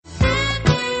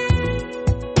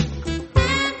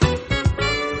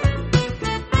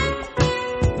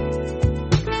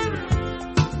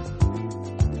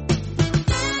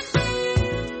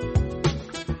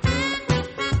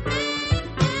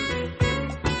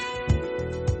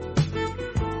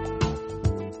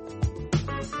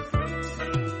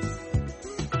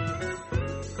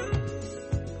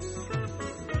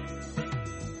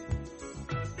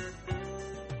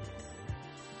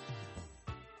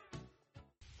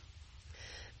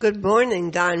Good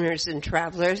morning, diners and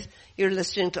travelers. You're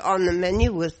listening to On the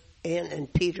Menu with Ann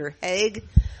and Peter Haig.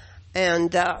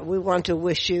 And we want to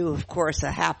wish you, of course,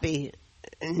 a happy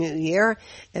new year.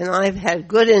 And I've had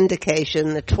good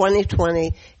indication that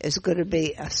 2020 is going to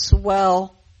be a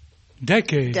swell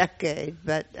decade.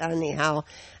 But anyhow,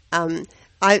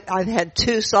 I've had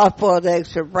 2 soft-boiled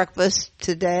eggs for breakfast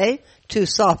today, 2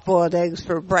 soft-boiled eggs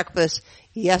for breakfast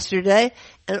yesterday,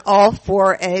 and all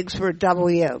 4 eggs were double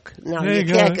yolk. Now, you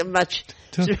can't get much.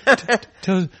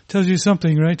 Tells you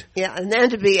something, right? Yeah, and then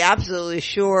to be absolutely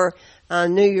sure,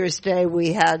 on New Year's Day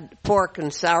we had pork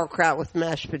and sauerkraut with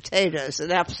mashed potatoes,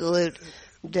 an absolute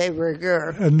de rigueur.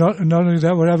 And not only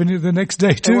that, we're having it the next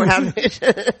day too. We're having it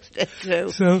the next day too.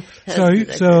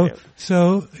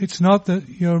 So it's not that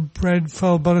your bread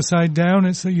fell butter side down;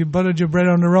 it's that you buttered your bread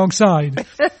on the wrong side,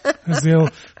 as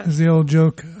the old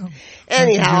joke.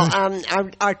 Anyhow,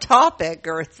 our topic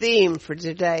or theme for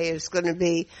today is going to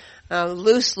be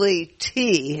loosely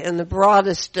tea in the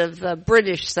broadest of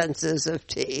British senses of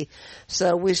tea.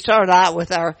 So we start out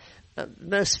with our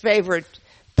most favorite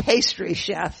pastry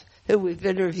chef who we've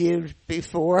interviewed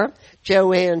before,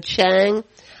 Joanne Chang,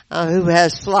 who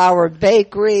has Flour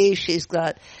Bakery. She's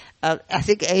got, I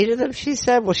think 8 of them, she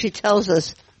said. Well, she tells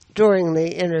us during the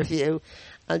interview.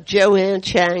 Joanne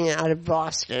Chang out of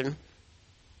Boston.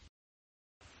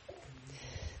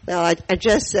 Now, I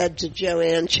just said to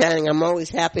Joanne Chang, I'm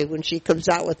always happy when she comes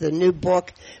out with a new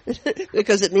book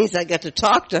because it means I get to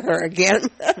talk to her again.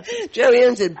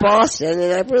 Joanne's in Boston,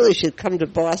 and I really should come to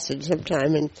Boston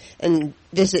sometime and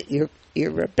visit your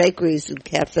bakeries and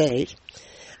cafes.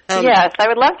 Yes, I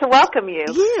would love to welcome you.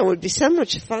 Yeah, it would be so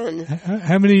much fun.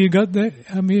 How many you got there?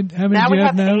 How many do you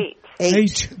have now? 8.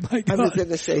 8. My God. I was going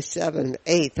to say 7,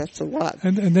 8. That's a lot.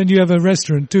 And then you have a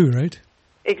restaurant too, right?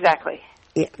 Exactly.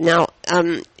 Yeah. Now,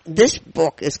 this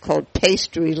book is called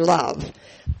Pastry Love,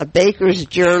 a baker's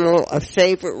journal of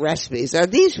favorite recipes. Are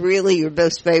these really your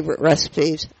most favorite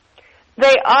recipes?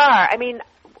 They are. I mean,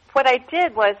 what I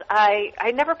did was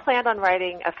I never planned on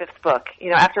writing a 5th book.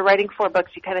 You know, after writing 4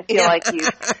 books, you kind of feel like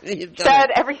you've said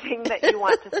everything that you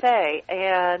want to say.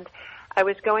 And I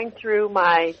was going through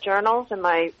my journals and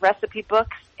my recipe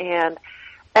books, and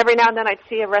every now and then I'd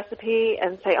see a recipe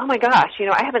and say, oh my gosh, you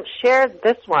know, I haven't shared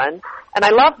this one, and I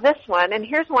love this one, and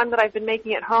here's one that I've been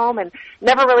making at home and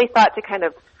never really thought to kind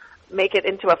of make it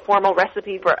into a formal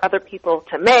recipe for other people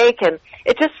to make, and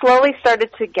it just slowly started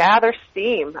to gather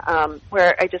steam,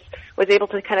 where I just was able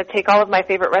to kind of take all of my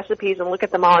favorite recipes and look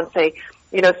at them all and say,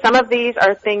 you know, some of these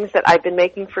are things that I've been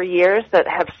making for years that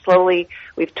have slowly,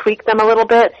 we've tweaked them a little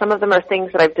bit. Some of them are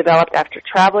things that I've developed after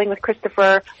traveling with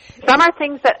Christopher. Some are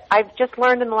things that I've just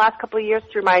learned in the last couple of years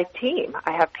through my team.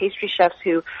 I have pastry chefs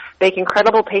who bake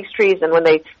incredible pastries, and when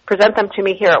they present them to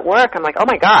me here at work, I'm like, oh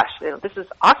my gosh, you know, this is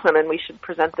awesome, and we should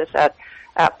present this at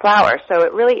Flour. So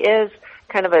it really is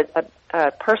kind of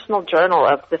a personal journal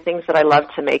of the things that I love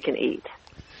to make and eat.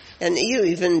 And you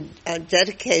even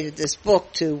dedicated this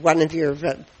book to one of your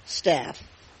staff.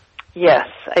 Yes,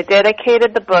 I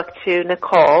dedicated the book to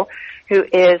Nicole, who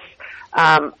is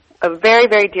a very,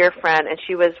 very dear friend, and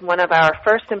she was one of our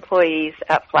first employees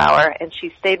at Flour, and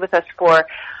she stayed with us for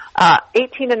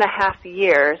 18 and a half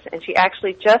years, and she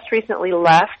actually just recently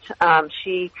left.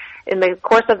 In the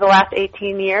course of the last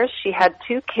 18 years, she had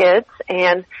 2 kids,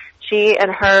 and she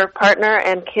and her partner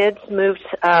and kids moved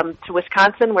to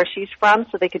Wisconsin, where she's from,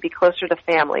 so they could be closer to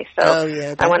family. So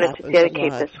I wanted to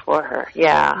dedicate this for her.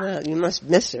 Yeah. Well, you must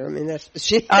miss her. I mean, that's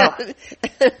she. Oh,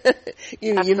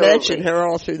 you mentioned her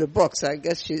all through the book, so I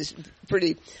guess she's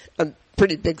pretty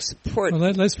big support.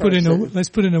 Well, let's put in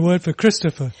a word for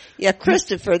Christopher. Yeah,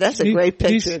 Christopher. That's a great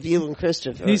picture of you and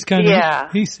Christopher. He's kind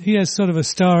of he has sort of a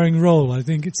starring role. I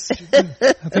think it's.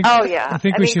 I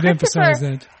think we should emphasize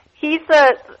that.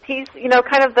 He's you know,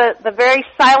 kind of the very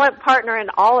silent partner in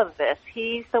all of this.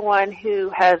 He's the one who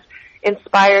has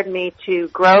inspired me to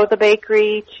grow the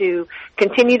bakery, to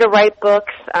continue to write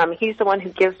books. He's the one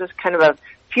who gives us kind of a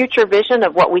future vision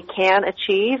of what we can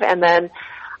achieve, and then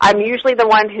I'm usually the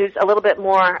one who's a little bit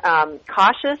more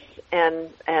cautious and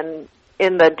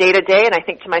in the day-to-day, and I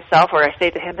think to myself, or I say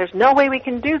to him, there's no way we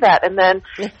can do that, and then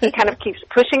he kind of keeps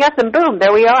pushing us, and boom,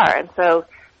 there we are. And so,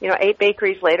 you know, 8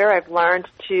 bakeries later, I've learned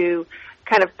to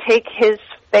kind of take his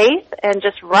faith and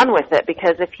just run with it,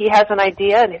 because if he has an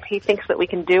idea and if he thinks that we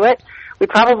can do it, we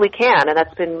probably can, and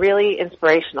that's been really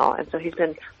inspirational. And so he's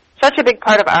been such a big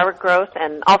part of our growth,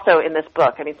 and also in this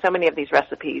book. I mean, so many of these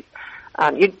recipes,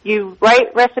 you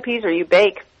write recipes or you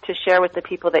bake to share with the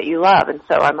people that you love, and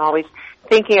so I'm always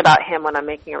thinking about him when I'm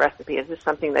making a recipe. Is this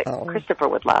something that Christopher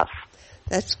would love?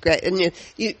 That's great. And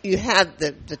you have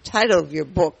the title of your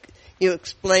book you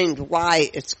explained why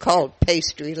it's called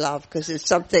Pastry Love, because it's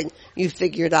something you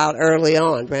figured out early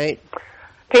on, right?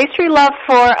 Pastry Love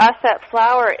for us at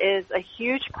Flower is a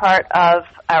huge part of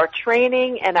our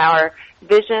training and our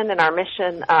vision and our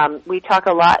mission. We talk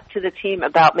a lot to the team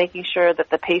about making sure that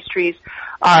the pastries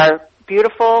are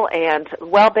beautiful and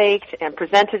well-baked and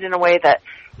presented in a way that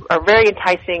are very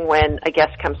enticing when a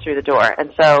guest comes through the door.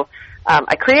 And so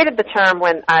I created the term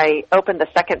when I opened the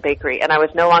second bakery, and I was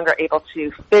no longer able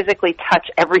to physically touch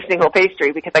every single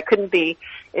pastry because I couldn't be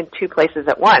in two places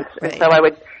at once. Right. And so I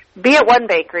would be at one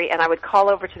bakery, and I would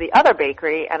call over to the other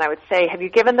bakery, and I would say, have you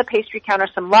given the pastry counter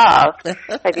some love?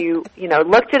 Have you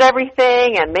looked at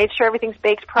everything and made sure everything's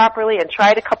baked properly and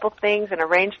tried a couple things and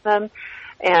arranged them?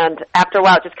 And after a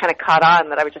while, it just kind of caught on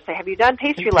that I would just say, have you done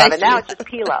pastry love? And now it's just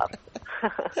P-Love.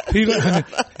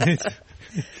 P-Love.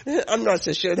 I'm not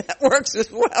so sure that works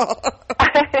as well.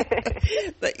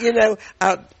 But,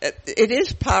 it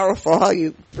is powerful how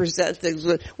you present things.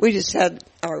 We just had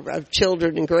our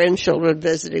children and grandchildren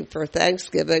visiting for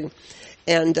Thanksgiving,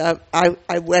 and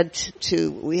I went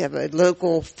to, we have a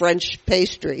local French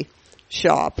pastry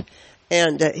shop,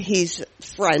 and he's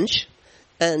French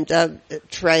and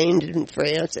trained in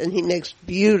France, and he makes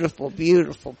beautiful,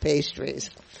 beautiful pastries.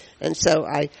 And so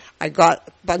I got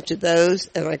a bunch of those,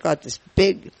 and I got this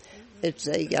big, it's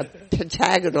a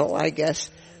pentagonal, I guess,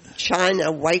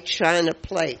 white china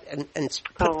plate, and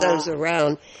put those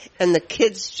around, and the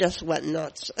kids just went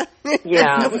nuts.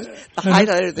 Yeah. It was the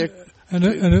highlight of their... And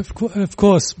of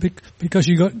course, because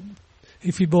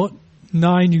if you bought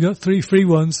 9, you got 3 free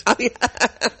ones. Oh, yeah.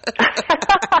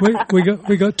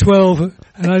 we got 12,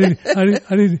 and I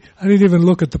didn't even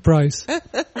look at the price.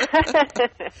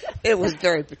 It was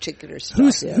very particular stuff.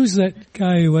 Who's that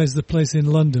guy who has the place in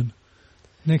London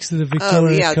next to the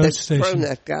Victoria Coach Station?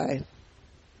 That guy.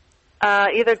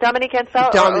 Either Dominique Ansel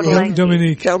or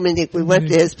Dominique. We went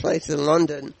to his place in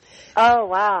London. Oh,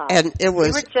 wow. And it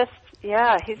was...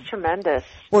 he's tremendous.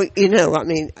 Well,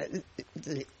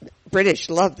 the British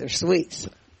love their sweets.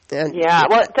 And,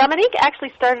 well, Dominique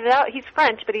actually started out, he's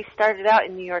French, but he started out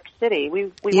in New York City.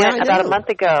 We went about a month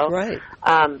ago. Right.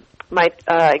 My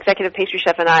executive pastry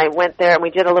chef and I went there, and we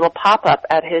did a little pop-up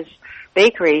at his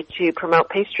bakery to promote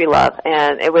Pastry Love,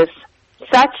 and it was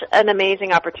such an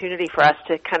amazing opportunity for us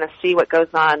to kind of see what goes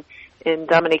on in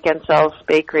Dominique Ansel's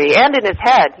bakery and in his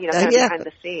head, behind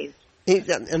the scenes. He's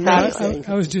amazing.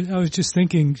 I was just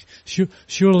thinking,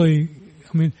 surely,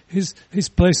 I mean, his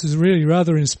place is really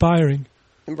rather inspiring.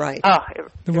 Right. Oh,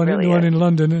 the one in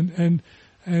London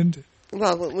and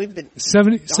well, we've been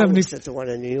 70 at the one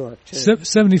in New York too.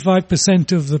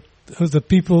 75% of the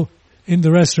people in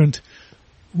the restaurant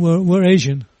were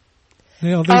Asian.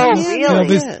 They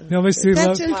obviously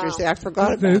That's interesting. I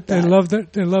forgot about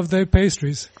that. They love their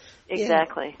pastries.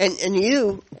 Exactly. Yeah. And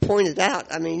you pointed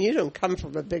out, I mean, you don't come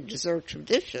from a big dessert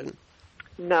tradition.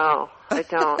 No, I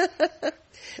don't.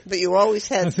 But you always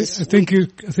had. I think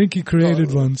you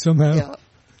created one somehow.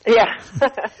 Yeah.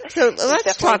 So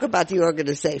let's talk about the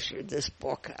organization of this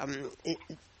book.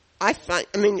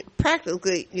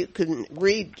 Practically you can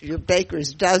read your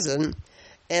Baker's Dozen,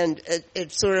 and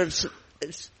it's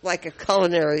like a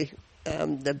culinary,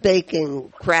 the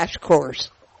baking crash course.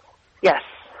 Yes.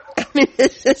 I mean,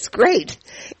 it's great.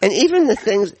 And even the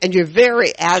things, and you're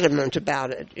very adamant about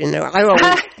it, I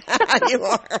always, you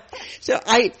are. So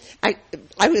I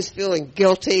was feeling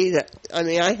guilty that,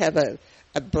 I have a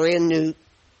brand new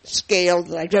scale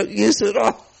that I don't use at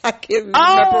all. I can't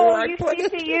remember where I put it. You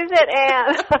need to use it,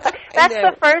 Anne. That's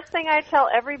the first thing I tell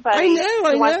everybody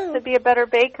who wants to be a better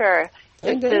baker,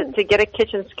 is to get a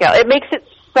kitchen scale. It makes it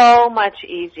so much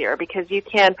easier because you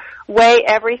can weigh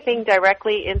everything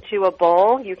directly into a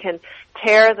bowl. You can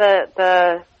tear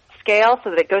the scale so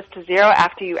that it goes to 0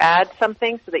 after you add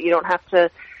something, so that you don't have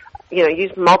to,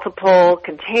 use multiple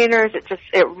containers.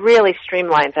 It really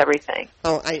streamlines everything.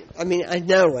 Oh, I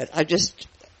know it.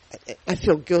 I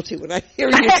feel guilty when I hear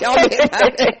you tell me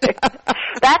about it.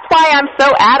 That's why I'm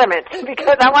so adamant,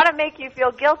 because I want to make you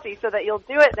feel guilty so that you'll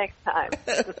do it next time.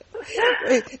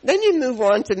 Then you move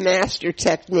on to master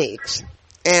techniques.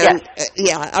 And,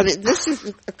 this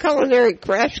is a culinary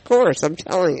crash course, I'm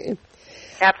telling you.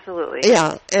 Absolutely.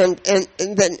 Yeah, and then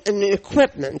the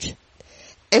equipment.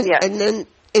 And then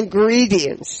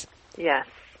ingredients. Yes.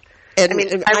 And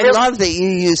I love that you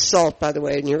use salt, by the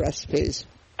way, in your recipes.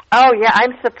 Oh, yeah.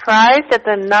 I'm surprised at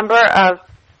the number of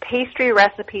pastry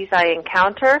recipes I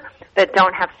encounter that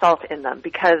don't have salt in them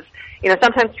because,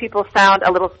 sometimes people sound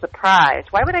a little surprised.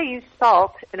 Why would I use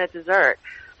salt in a dessert?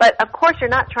 But, of course, you're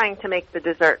not trying to make the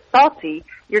dessert salty.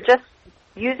 You're just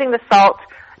using the salt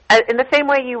in the same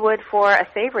way you would for a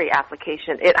savory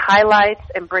application. It highlights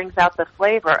and brings out the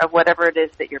flavor of whatever it is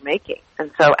that you're making.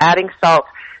 And so adding salt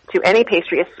to any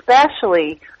pastry,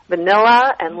 especially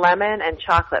vanilla and lemon and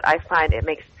chocolate, I find it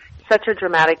makes such a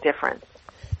dramatic difference.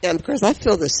 Yeah, of course, I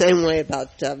feel the same way about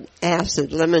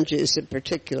acid, lemon juice in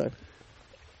particular.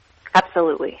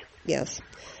 Absolutely. Yes.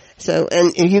 So,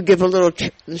 and you give a little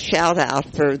shout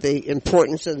out for the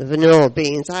importance of the vanilla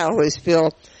beans. I always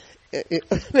feel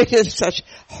it's such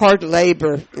hard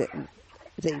labor,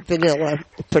 the vanilla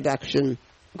production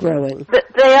growing.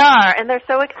 They are, and they're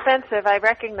so expensive. I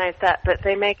recognize that, but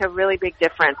they make a really big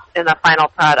difference in the final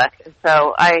product. And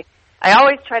so I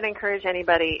always try to encourage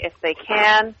anybody, if they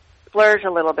can, splurge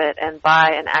a little bit and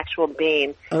buy an actual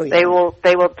bean. Oh, yeah.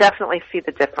 They will definitely see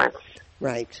the difference.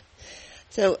 Right.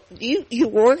 So you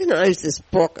organize this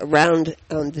book around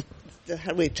the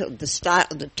style,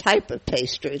 the type of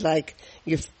pastry. Like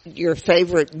your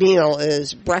favorite meal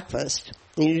is breakfast.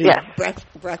 You do Yes.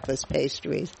 breakfast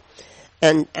pastries.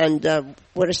 And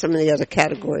what are some of the other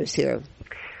categories here?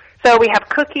 So we have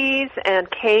cookies and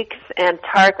cakes and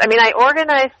tarts. I mean, I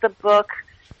organize the book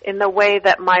in the way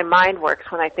that my mind works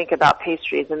when I think about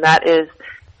pastries, and that is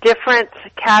different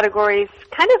categories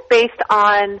kind of based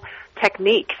on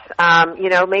techniques.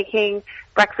 Making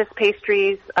breakfast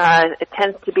pastries, it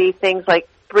tends to be things like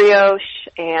brioche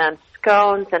and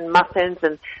scones and muffins,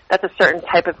 and that's a certain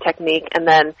type of technique. And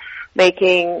then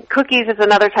making cookies is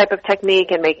another type of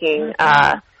technique, and making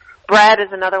bread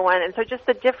is another one. And so just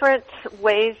the different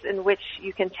ways in which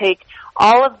you can take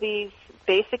all of these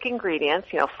basic ingredients,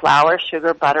 flour,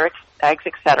 sugar, butter, eggs,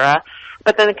 etc.,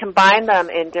 but then combine them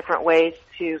in different ways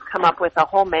to come up with a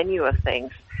whole menu of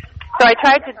things. So I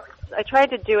tried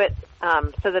to do it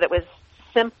so that it was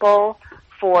simple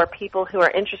for people who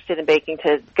are interested in baking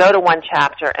to go to one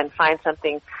chapter and find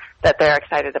something that they're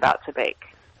excited about to bake.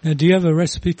 Now, do you have a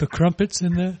recipe for crumpets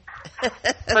in there?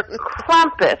 For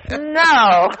crumpets,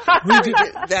 no.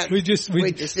 We just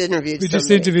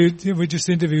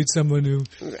interviewed someone who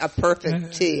a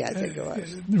perfect tea, I think it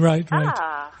was. Right.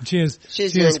 Ah. She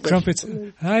has crumpets.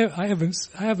 I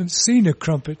haven't seen a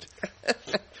crumpet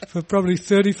for probably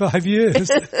 35 years.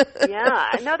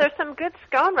 Yeah, no, there's some good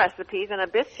scone recipes and a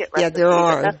biscuit recipe. Yeah, there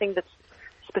are. But nothing that's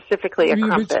specifically a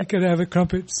crumpet. You could have a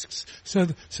crumpet so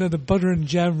the butter and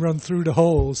jam run through the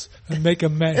holes and make a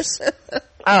mess.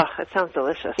 Oh, it sounds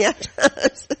delicious. Yeah.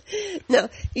 No,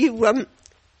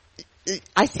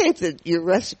 I think that your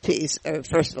recipes are,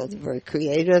 first of all, they're very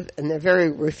creative and they're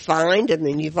very refined. I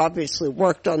mean, you've obviously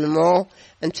worked on them all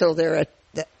until they're at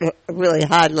a really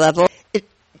high level.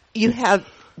 You have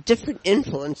different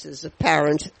influences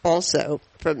apparent also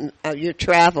from your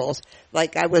travels.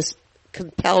 Like I was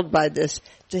compelled by this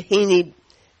tahini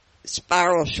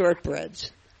spiral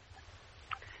shortbreads.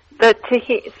 The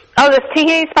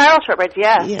tahini spiral shortbreads,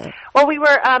 yes. Yeah. Well, we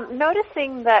were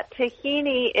noticing that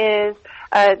tahini is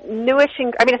a newish.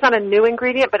 It's not a new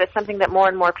ingredient, but it's something that more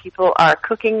and more people are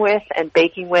cooking with and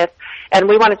baking with. And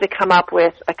we wanted to come up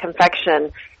with a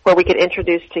confection where we could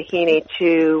introduce tahini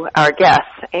to our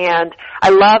guests. And I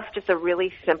love just a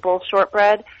really simple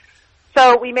shortbread.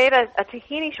 So we made a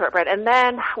tahini shortbread, and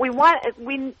then we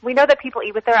know that people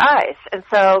eat with their eyes, and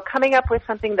so coming up with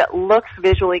something that looks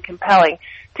visually compelling.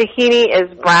 Tahini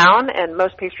is brown, and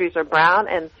most pastries are brown,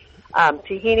 and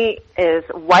tahini is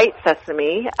white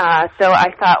sesame. So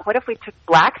I thought, what if we took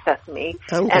black sesame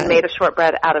and made a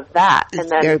shortbread out of that? It's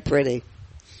and then, very pretty.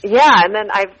 Yeah, and then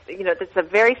it's a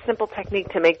very simple technique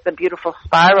to make the beautiful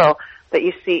spiral that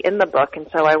you see in the book, and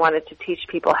so I wanted to teach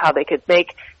people how they could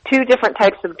make two different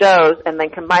types of doughs and then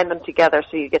combine them together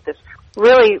so you get this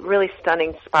really, really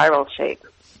stunning spiral shape.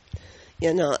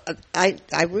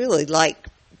 I really like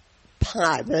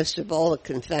pie, most of all the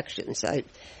confections.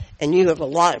 And you have a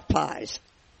lot of pies.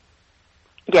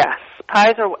 Yes,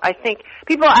 pies are, I think,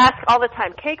 people ask all the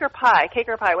time, cake or pie? Cake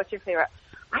or pie, what's your favorite?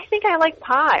 I think I like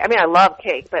pie. I mean, I love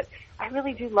cake, but I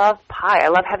really do love pie. I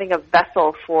love having a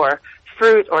vessel for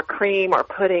fruit or cream or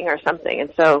pudding or something.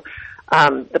 And so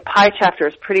the pie chapter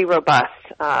is pretty robust.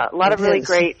 A lot of really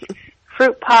great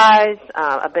fruit pies,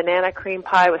 a banana cream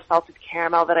pie with salted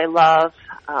caramel that I love,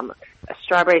 a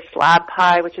strawberry slab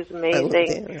pie, which is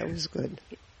amazing. Oh, that was good.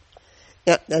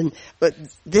 Yeah, but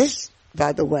this,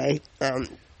 by the way,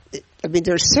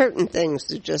 there's certain things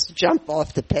that just jump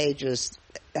off the pages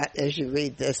as you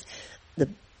read this. The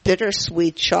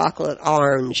bittersweet chocolate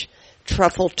orange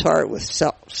truffle tart with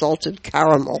salted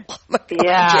caramel. Oh my God,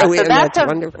 yeah, Joanne, so that's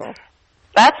wonderful.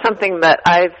 That's something that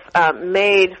I've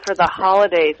made for the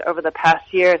holidays over the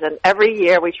past years, and every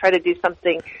year we try to do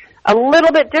something a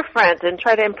little bit different and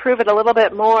try to improve it a little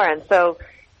bit more. And so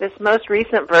this most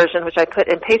recent version, which I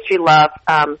put in Pastry Love.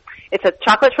 It's a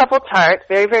chocolate truffle tart,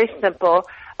 very, very simple.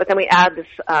 But then we add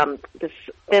this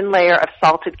thin layer of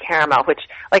salted caramel, which,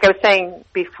 like I was saying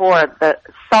before, the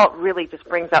salt really just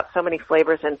brings out so many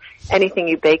flavors in anything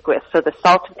you bake with. So the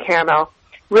salted caramel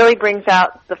really brings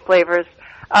out the flavors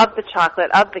of the chocolate,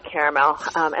 of the caramel.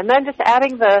 And then just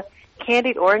adding the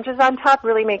candied oranges on top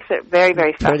really makes it very,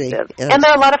 very festive. Yes. And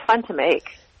they're a lot of fun to make.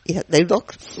 Yeah, they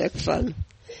look fun.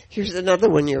 Here's another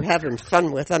one you're having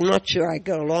fun with. I'm not sure I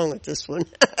go along with this one.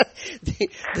 the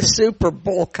Super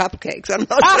Bowl cupcakes. I'm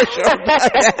not so sure about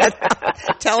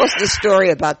that. Tell us the story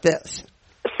about this.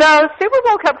 So Super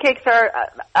Bowl cupcakes are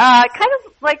kind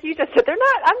of like you just said. I'm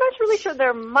not really sure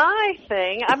they're my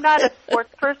thing. I'm not a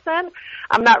sports person.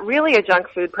 I'm not really a junk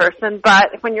food person.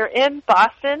 But when you're in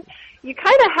Boston, you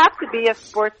kind of have to be a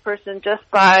sports person just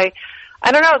by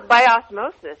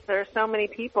osmosis. There are so many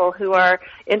people who are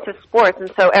into sports,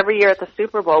 and so every year at the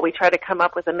Super Bowl, we try to come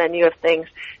up with a menu of things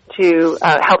to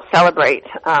help celebrate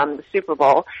the Super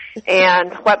Bowl.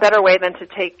 And what better way than to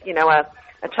take,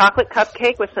 a chocolate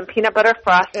cupcake with some peanut butter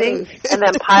frosting and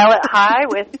then pile it high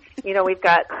with, we've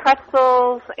got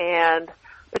pretzels and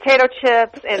potato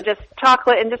chips and just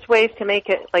chocolate and just ways to make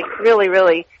it like really,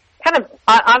 really kind of,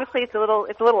 honestly, it's a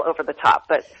little over the top,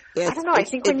 but yes, I don't know. I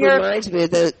think when you're... It reminds me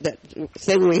of that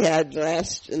thing we had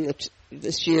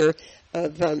this year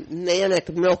of manic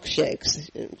milkshakes.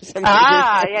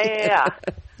 Yeah.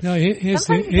 No,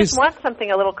 sometimes you just want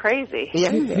something a little crazy.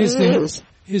 Yeah,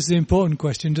 here's the important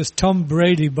question. Does Tom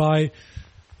Brady buy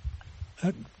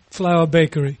a Flour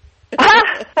Bakery?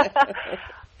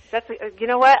 That's, you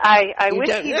know what? I wish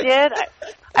he did.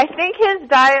 I think his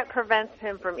diet prevents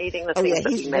him from eating the things that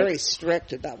he makes. He's very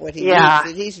strict about what he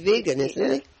eats. He's vegan,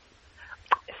 isn't he?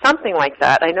 Something like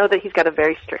that. I know that he's got a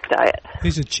very strict diet.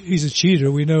 He's a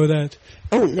cheater. We know that.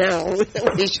 Oh, no.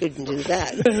 We shouldn't do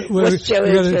that. What's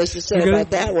Joanne supposed to say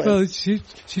about that one? Well,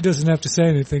 she doesn't have to say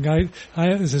anything. I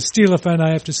as a Steeler fan,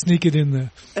 I have to sneak it in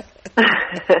there.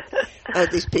 Oh,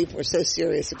 these people are so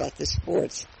serious about the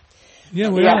sports. Yeah,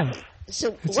 we are.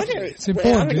 So it's important.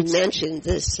 I already mentioned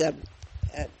this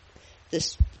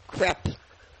crepe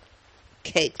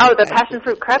cake. Oh, the passion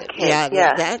fruit crepe cake.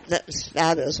 Yeah. That's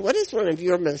fabulous. What is one of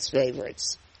your most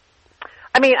favorites?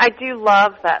 I mean, I do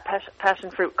love that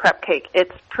passion fruit crepe cake.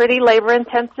 It's pretty labor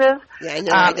intensive. Yeah, I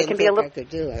know. I didn't think I could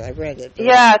do it. I read it.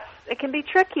 Yeah, it can be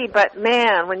tricky, but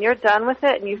man, when you're done with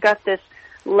it and you've got this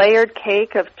layered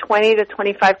cake of 20 to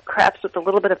 25 crepes with a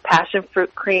little bit of passion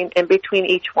fruit cream in between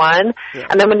each one,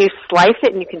 and then when you slice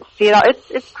it and you can see it all,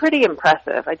 it's pretty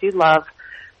impressive. I do love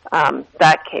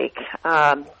that cake.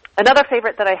 Another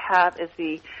favorite that I have is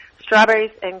the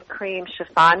strawberries and cream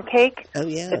chiffon cake. Oh,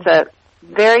 yeah. It's a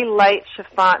very light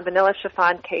vanilla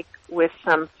chiffon cake with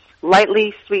some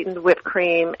lightly sweetened whipped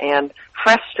cream and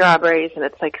fresh strawberries, and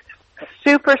it's like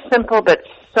super simple but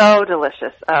so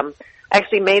delicious. I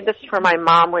actually made this for my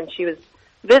mom when she was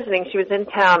visiting. She was in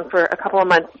town for a couple of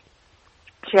months.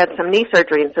 She had some knee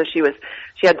surgery, and so she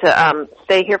had to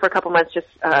stay here for a couple of months just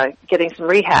getting some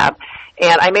rehab.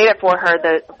 And I made it for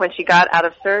her when she got out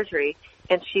of surgery,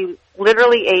 and she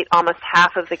literally ate almost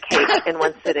half of the cake in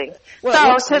one sitting.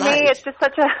 Well, so to me, it's just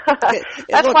such a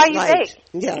that's why you bake.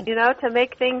 Yeah. To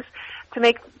make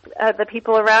the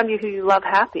people around you who you love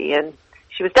happy. And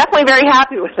she was definitely very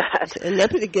happy with that. And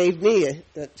nobody gave me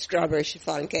a strawberry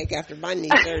chiffon cake after my knee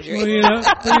surgery. Well,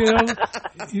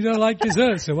 you don't like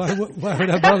dessert, so why would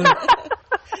I bother?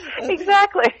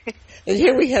 Exactly. And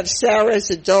here we have Sarah's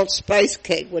adult spice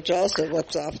cake, which also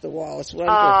looks off the wall. It's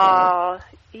wonderful. Oh,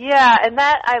 yeah, and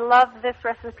I love this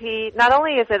recipe. Not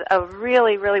only is it a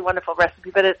really, really wonderful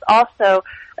recipe, but it's also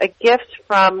a gift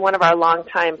from one of our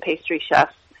longtime pastry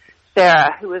chefs,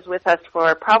 Sarah, who was with us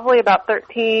for probably about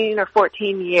 13 or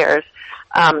 14 years.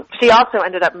 She also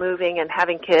ended up moving and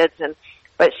having kids,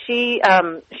 but she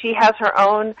has her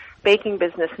own baking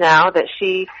business now that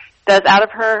she does out of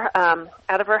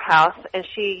her house, and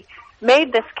she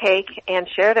made this cake and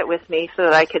shared it with me so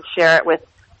that I could share it with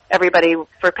everybody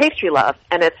for Pastry Love.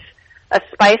 And it's a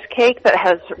spice cake that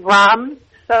has rum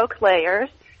soaked layers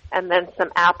and then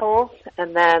some apples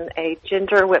and then a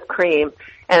ginger whipped cream.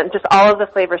 And just all of the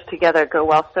flavors together go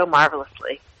well so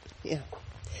marvelously. Yeah.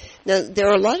 Now, there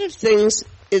are a lot of things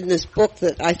in this book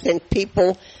that I think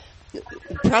people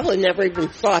probably never even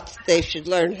thought they should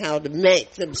learn how to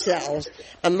make themselves,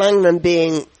 among them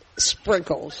being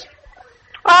sprinkles.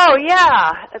 Oh,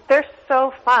 yeah. They're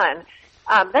so fun.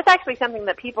 That's actually something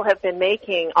that people have been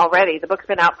making already. The book's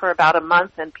been out for about a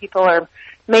month, and people are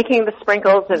making the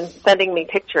sprinkles and sending me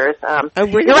pictures. Oh,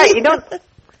 really? You're right.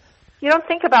 You don't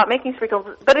think about making sprinkles,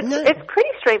 but it's pretty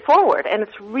straightforward, and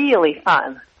it's really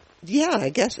fun. Yeah, I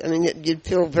guess. I mean, you'd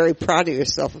feel very proud of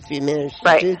yourself if you managed to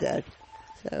Right. do that.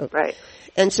 So, Right.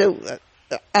 And so,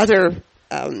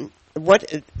 what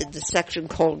is the section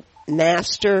called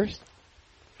Masters?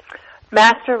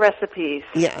 Master recipes.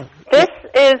 Yeah. This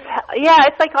is,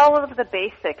 it's like all of the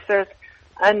basics. There's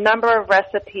a number of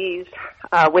recipes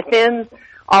within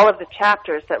all of the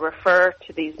chapters that refer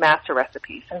to these master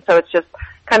recipes. And so it's just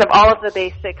kind of all of the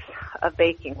basics of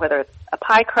baking, whether it's a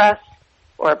pie crust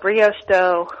or a brioche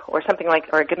dough or something like,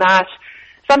 or a ganache,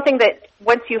 something that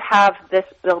once you have this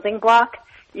building block,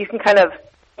 you can kind of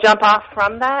jump off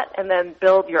from that and then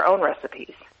build your own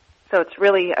recipes. So it's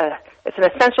really it's an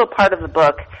essential part of the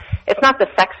book. It's not the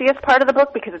sexiest part of the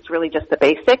book because it's really just the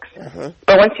basics. Uh-huh.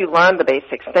 But once you learn the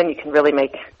basics, then you can really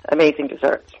make amazing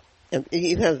desserts. And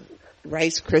you have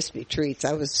Rice Krispie treats.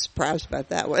 I was surprised about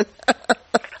that one.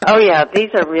 Oh, yeah. These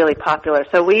are really popular.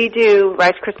 So we do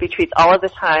Rice Krispie treats all of the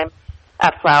time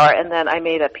at Flour, and then I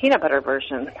made a peanut butter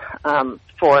version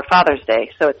for Father's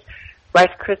Day. So it's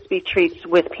Rice Krispie treats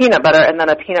with peanut butter and then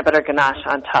a peanut butter ganache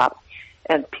on top.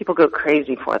 And people go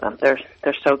crazy for them. They're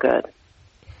so good.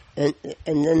 And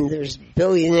then there's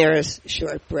Billionaire's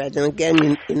Shortbread. And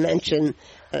again, you mentioned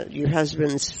your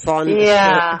husband's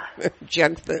fondness for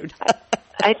junk food.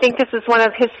 I think this is one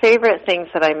of his favorite things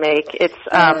that I make. It's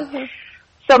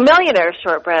so Millionaire's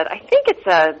Shortbread. I think it's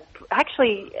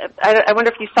actually, I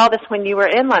wonder if you saw this when you were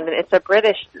in London. It's a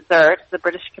British dessert. It's a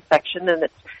British confection, and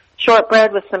it's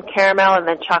shortbread with some caramel and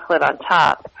then chocolate on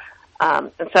top.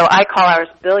 And so I call ours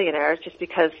Billionaires just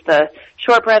because the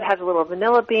shortbread has a little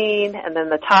vanilla bean, and then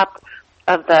the top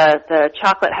of the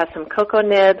chocolate has some cocoa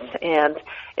nibs, and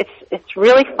it's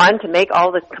really fun to make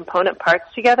all the component parts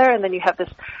together, and then you have this,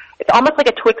 it's almost like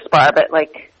a Twix bar, but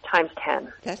like times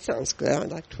 10. That sounds good. I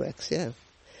like Twix, yeah.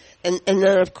 And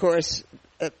then, of course,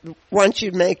 once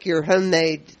you make your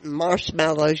homemade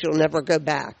marshmallows, you'll never go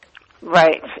back.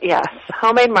 Right, yes.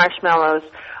 Homemade marshmallows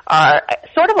are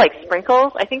sort of like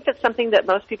sprinkles. I think that's something that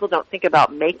most people don't think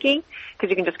about making because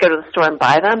you can just go to the store and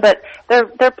buy them, but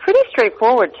they're pretty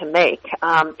straightforward to make.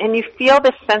 And you feel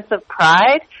this sense of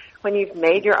pride when you've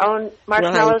made your own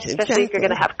marshmallows, right, especially if you're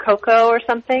going to have cocoa or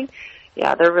something.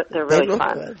 Yeah, they're really look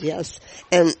fun. Good, yes.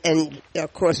 And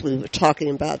of course we were talking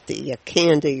about the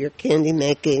candy, your candy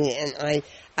making, and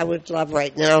I would love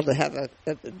right now to have a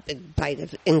big bite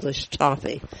of English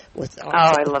toffee with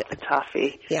I love the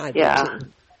toffee. Yeah, I do too.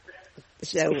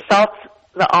 So salt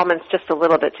the almonds just a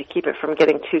little bit to keep it from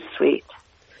getting too sweet.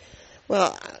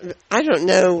 Well, I don't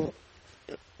know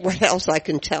what else I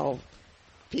can tell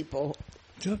people.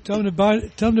 Tell them to buy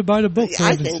the book.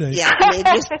 I think,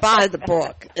 just buy the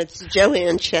book. It's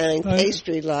Joanne Chang,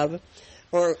 Pastry Love,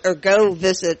 or go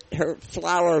visit her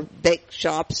flour bake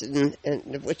shops, in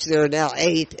which there are now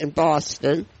 8 in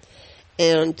Boston,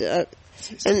 and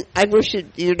I wish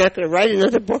you're not going to write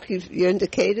another book. You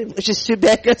indicated, which is too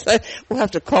bad because we'll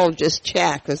have to call just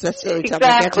chat because that's the only time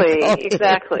I get to call you.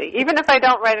 Exactly. Even if I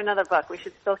don't write another book, we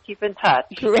should still keep in touch.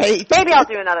 Great. Maybe I'll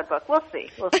do another book. We'll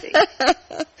see.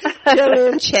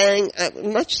 Joanne Chang,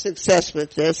 much success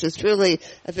with this. It's really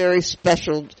a very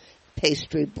special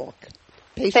pastry book.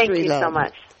 Thank you so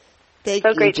much. Thank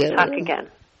you, great Joanne. to talk again.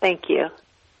 Thank you.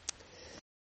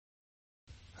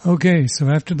 Okay, so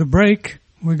after the break,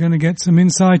 we're going to get some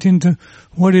insight into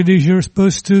what it is you're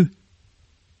supposed to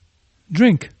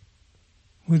drink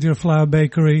with your flour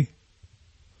bakery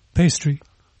pastry,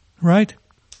 right?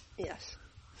 Yes.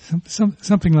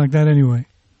 Something like that anyway.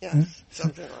 Yes,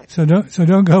 something like that. So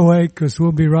don't go away because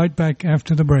we'll be right back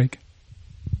after the break.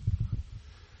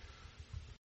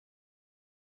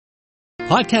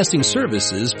 Podcasting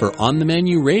services for On the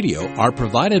Menu Radio are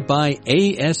provided by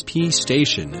ASP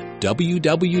Station,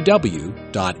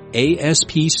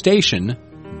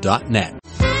 www.aspstation.net.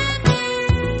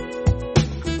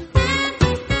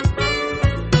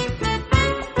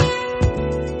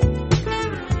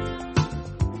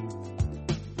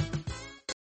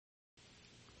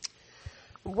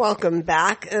 Welcome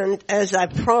back, and as I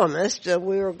promised,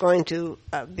 we were going to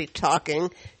be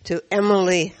talking to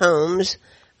Emily Holmes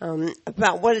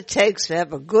about what it takes to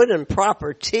have a good and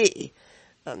proper tea.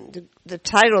 The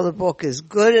title of the book is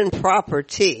Good and Proper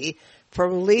Tea,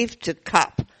 From Leaf to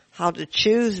Cup, How to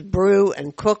Choose, Brew,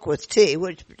 and Cook with Tea,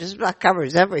 which just about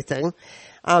covers everything.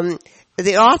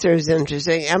 The author is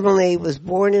interesting. Emily was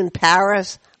born in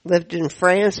Paris, lived in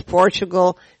France,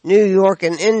 Portugal, New York,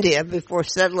 and India before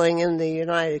settling in the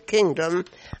United Kingdom.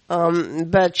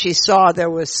 But she saw there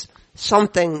was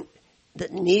something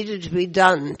that needed to be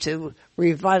done to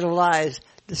revitalize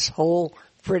this whole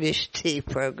British tea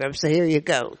program. So here you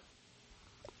go.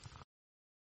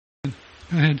 Go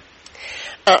ahead.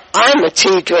 I'm a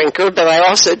tea drinker, but I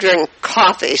also drink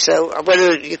coffee, so what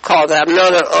do you call that? I'm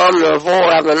not an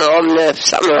omnivore, I'm an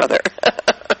something or other.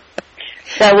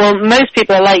 So, well, most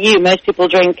people are like you. Most people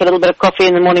drink a little bit of coffee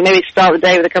in the morning, maybe start the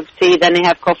day with a cup of tea, then they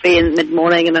have coffee in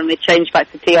mid-morning, and then they change back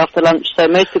to tea after lunch. So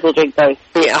most people drink both.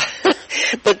 Yeah.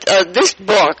 But this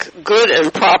book, Good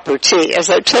and Proper Tea, as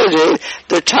I told you,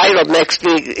 the title makes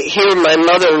me hear my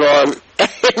mother-in-law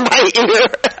in my ear.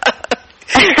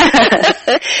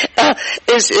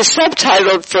 Is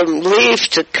subtitled From Leaf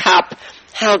to Cup,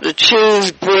 How to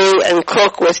Choose, Brew, and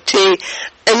Cook with Tea.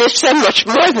 And it's so much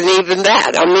more than even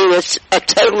that. I mean, it's a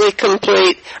totally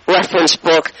complete reference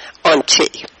book on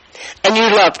tea. And you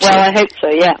love tea. Well, I hope so,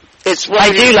 yeah. It's one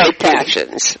of your great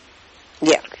passions.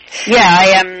 Yeah.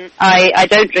 Yeah, I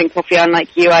don't drink coffee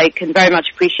unlike you. I can very much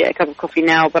appreciate a cup of coffee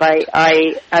now, but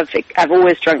I've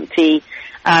always drunk tea,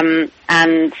 and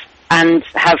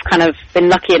have kind of been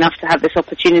lucky enough to have this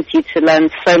opportunity to learn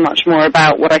so much more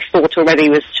about what I thought already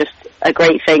was just a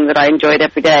great thing that I enjoyed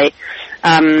every day.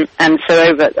 And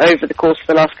so over the course of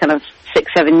the last kind of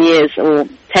 6-7 years, or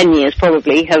 10 years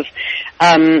probably, have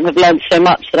learned so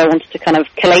much that I wanted to kind of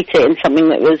collate it in something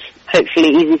that was hopefully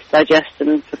easy to digest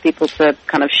and for people to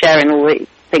kind of share in all the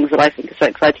things that I think are so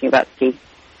exciting about tea.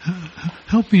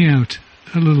 Help me out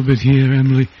a little bit here,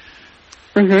 Emily.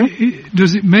 Mm-hmm.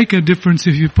 Does it make a difference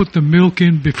if you put the milk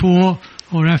in before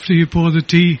or after you pour the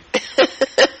tea?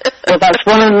 Well, that's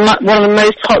one of the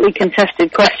most hotly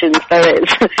contested questions there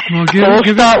is. Well, we'll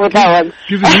start with that one.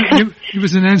 Give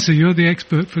us an answer. You're the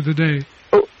expert for the day.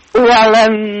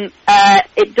 Well,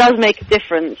 it does make a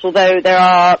difference, although there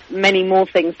are many more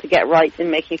things to get right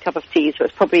in making a cup of tea, so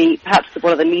it's probably perhaps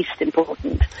one of the least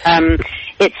important.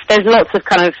 There's lots of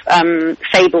kind of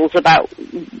fables about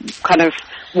kind of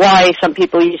why some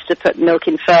people used to put milk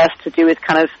in first, to do with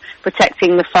kind of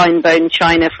protecting the fine bone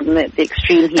china from the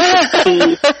extreme heat of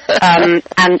tea,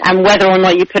 and whether or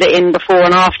not you put it in before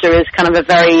and after is kind of a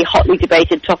very hotly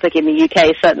debated topic in the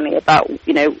UK, certainly, about,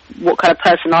 you know, what kind of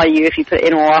person are you if you put it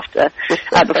in or after,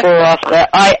 before or after.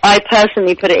 I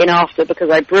personally put it in after, because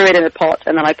I brew it in a pot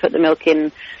and then I put the milk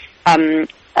in,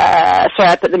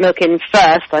 I put the milk in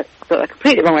first. I got it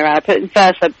completely wrong way around. I put it in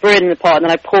first, I brew it in the pot, and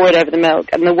then I pour it over the milk.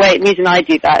 And the reason I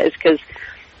do that is because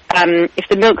if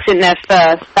the milk's in there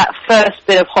first, that first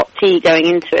bit of hot tea going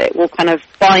into it will kind of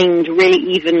bind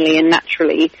really evenly and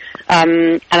naturally,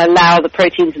 and allow the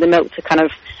proteins in the milk to kind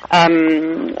of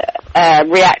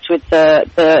react with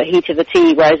the heat of the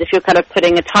tea. Whereas if you're kind of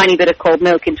putting a tiny bit of cold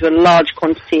milk into a large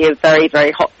quantity of very,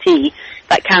 very hot tea,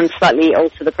 that can slightly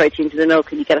alter the proteins in the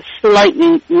milk, and you get a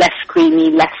slightly less creamy,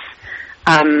 less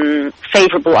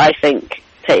favourable, I think,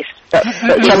 taste. But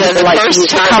some people like to use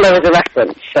the colour as a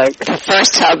reference. So the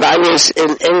first time I was in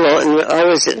England, I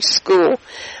was in school.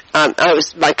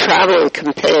 My traveling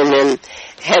companion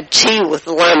had tea with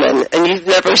lemon, and you've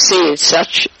never seen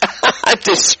such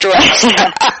distress.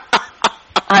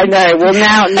 I know. Well,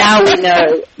 now we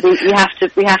know. We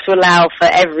have to allow for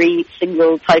every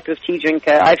single type of tea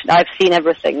drinker. I've seen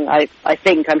everything.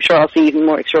 I'm sure I'll see even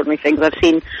more extraordinary things. I've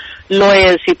seen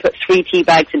lawyers who put 3 tea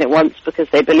bags in at once because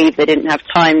they believed they didn't have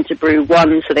time to brew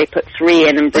one, so they put 3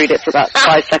 in and brewed it for about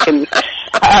 5 seconds.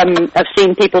 I've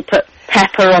seen people put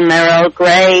pepper on their Earl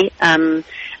Grey.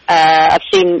 I've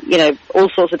seen, all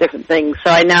sorts of different things.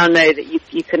 So I now know that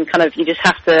you can you just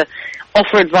have to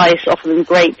offer advice, offer them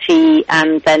great tea,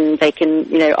 and then they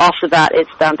can, after that, it's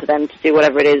down to them to do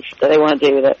whatever it is that they want to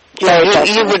do with it.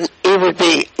 You would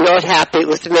be not happy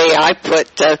with me. I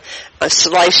put a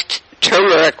sliced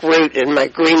turmeric root in my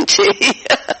green tea.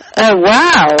 Oh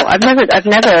wow! I've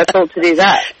never thought to do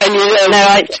that. And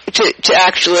to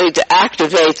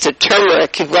activate the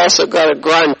turmeric, you've also got to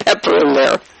grind pepper in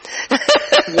there.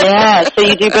 Yeah, so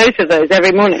you do both of those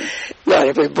every morning? Not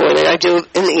every morning. I do in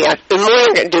the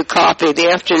morning. I do coffee. In the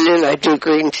afternoon, I do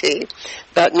green tea.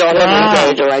 But not every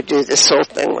day do I do this whole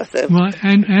thing with the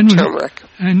turmeric.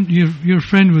 And your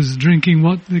friend was drinking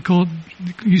what they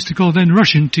used to call then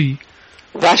Russian tea.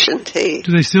 Russian tea.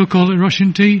 Do they still call it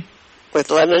Russian tea? With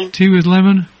lemon? Tea with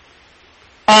lemon?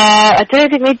 I don't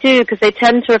think they do, because they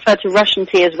tend to refer to Russian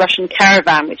tea as Russian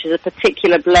Caravan, which is a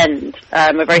particular blend,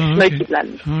 a very smoky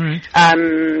blend. All right.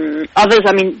 Others,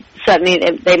 certainly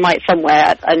they might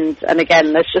somewhere, and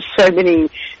again, there's just so many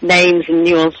names and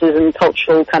nuances and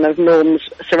cultural kind of norms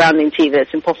surrounding tea that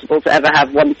it's impossible to ever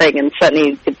have one thing, and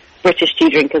certainly the British tea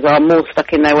drinkers are more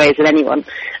stuck in their ways than anyone.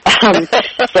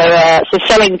 So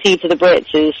selling tea to the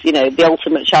Brits is, the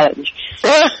ultimate challenge.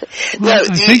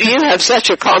 You have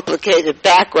such a complicated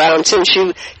background, since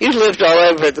you lived all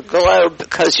over the globe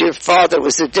because your father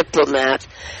was a diplomat,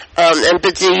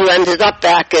 but you ended up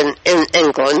back in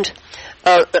England.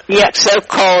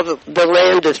 so-called the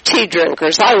land of tea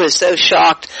drinkers. I was so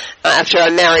shocked after I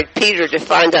married Peter to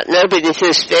find out nobody in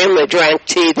his family drank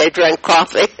tea. They drank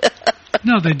coffee.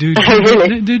 No, they do.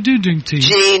 Really? They do drink tea.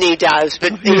 Jeannie does,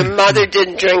 but your mother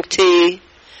didn't drink tea.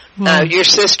 Well, Your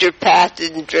sister Pat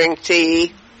didn't drink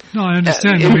tea. no, I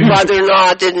understand. Your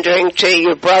brother-in-law didn't drink tea.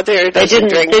 Your brother They didn't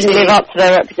drink didn't tea. live up to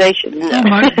their reputation.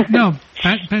 No,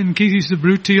 Pat and Keith used to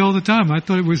brew tea all the time. I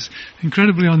thought it was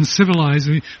incredibly uncivilized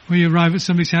when you arrive at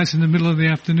somebody's house in the middle of the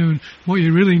afternoon. What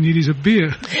you really need is a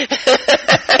beer.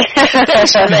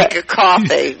 Just make a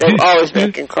coffee. They're always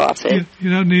making coffee. You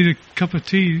don't need a cup of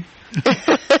tea.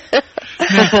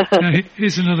 Now,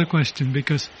 here's another question,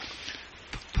 because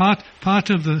part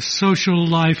of the social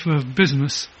life of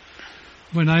business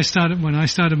when I started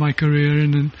my career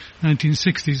in the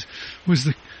 1960s was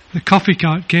the coffee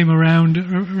cart came around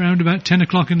about 10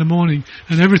 o'clock in the morning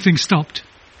and everything stopped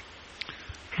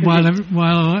while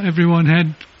everyone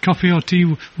had coffee or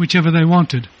tea, whichever they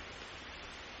wanted.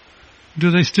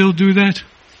 Do they still do that?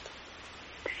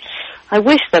 I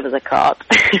wish there was a cart.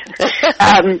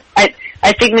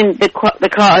 I think the cart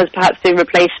has perhaps been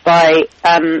replaced by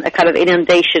a kind of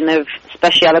inundation of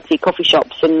specialty coffee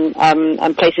shops and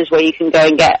places where you can go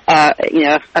and get,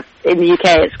 in the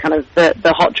UK it's kind of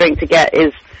the hot drink to get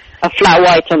is a flat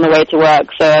white on the way to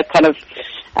work, so a kind of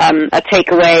a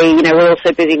takeaway. We're all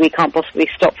so busy we can't possibly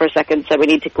stop for a second, so we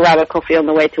need to grab a coffee on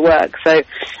the way to work. So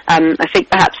I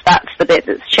think perhaps that's the bit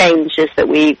that's changed, is that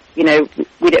we no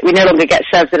longer get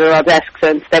served it at our desks, so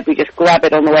instead we just grab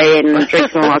it on the way in and drink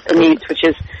it on our commutes, which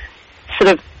is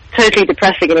sort of totally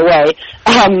depressing in a way,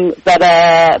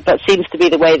 but seems to be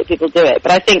the way that people do it.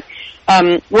 But I think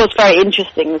what's very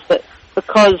interesting is that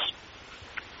because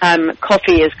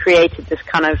coffee has created this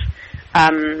kind of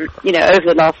over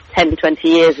the last 10, 20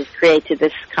 years has created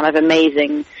this kind of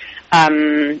amazing,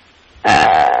 very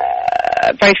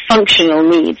functional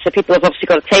need. So people have obviously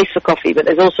got a taste for coffee, but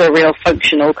there's also a real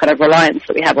functional kind of reliance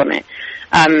that we have on it.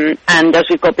 And as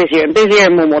we've got busier and busier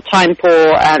and more time poor,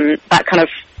 that kind of,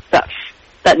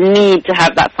 that need to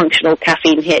have that functional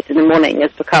caffeine hit in the morning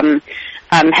has become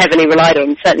heavily relied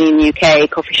on. Certainly in the UK,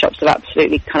 coffee shops have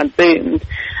absolutely kind of boomed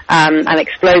and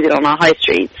exploded on our high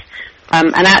streets.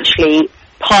 And actually,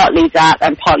 partly that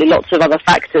and partly lots of other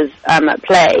factors at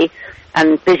play,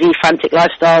 and busy, frantic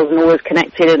lifestyles and always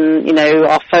connected, and,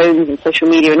 our phones and social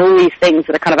media and all these things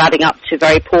that are kind of adding up to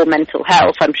very poor mental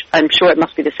health. I'm sure it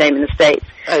must be the same in the States.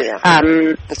 Oh, yeah.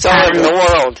 It's all over the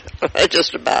world,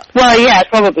 just about. Well, yeah,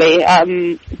 probably.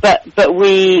 But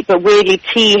weirdly,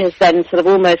 tea has then sort of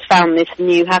almost found this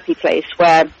new happy place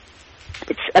where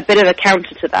it's a bit of a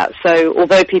counter to that. So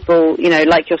although people,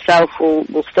 like yourself,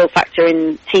 will still factor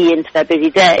in tea into their busy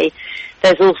day,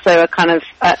 there's also a kind of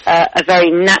a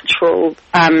very natural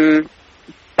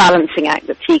balancing act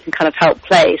that tea can kind of help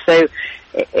play. So,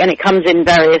 and it comes in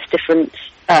various different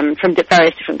from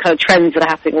various different kind of trends that are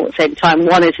happening all at the same time.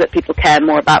 One is that people care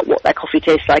more about what their coffee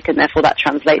tastes like, and therefore that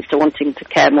translates to wanting to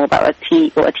care more about what a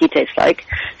tea tastes like.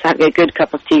 So having a good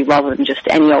cup of tea rather than just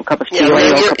any old cup of tea or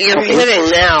any old cup of coffee. You're hitting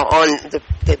now on the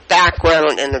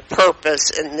background and the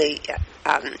purpose and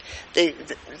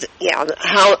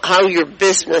how your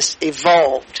business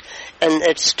evolved. And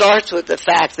it starts with the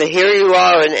fact that here you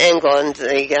are in England,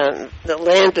 the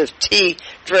land of tea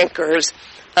drinkers,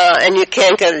 and you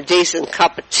can't get a decent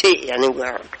cup of tea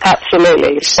anywhere.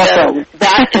 Absolutely. So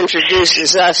that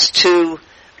introduces us to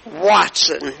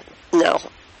Watson.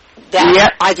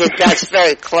 I think that's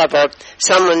very clever.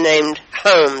 Someone named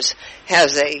Holmes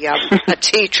has a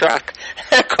tea truck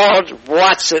called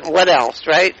Watson. What else,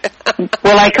 right?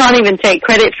 Well, I can't even take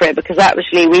credit for it, because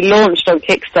actually we launched on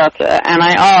Kickstarter, and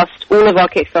I asked all of our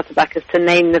Kickstarter backers to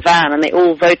name the van, and they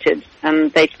all voted,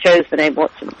 and they chose the name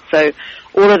Watson. So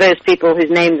all of those people whose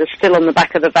names are still on the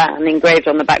back of the van, engraved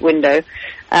on the back window,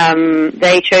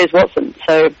 they chose Watson.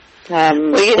 So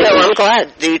I'm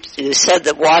glad you said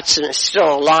that Watson is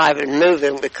still alive and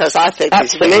moving, because I think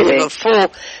he's making a full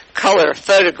color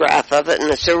photograph of it,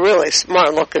 and it's a really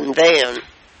smart looking van.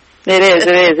 It is.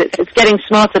 It's getting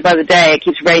smarter by the day. It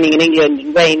keeps raining in England,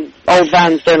 and old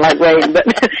vans don't like rain, but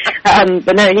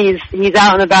no, he's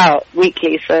out and about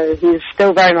weekly, so he's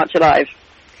still very much alive.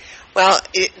 Well,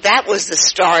 that was the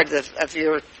start of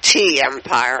your tea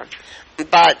empire.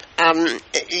 But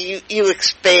you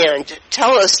expand.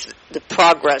 Tell us the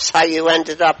progress, how you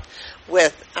ended up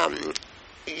with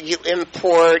you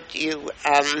import, you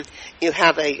have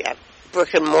a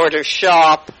brick and mortar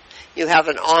shop, you have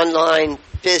an online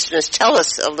business. Tell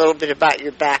us a little bit about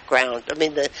your background. I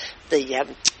mean,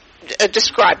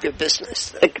 describe your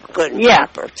business. Yeah.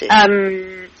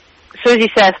 as you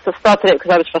said, I started it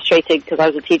because I was frustrated because I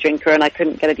was a tea drinker and I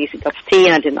couldn't get a decent cup of tea,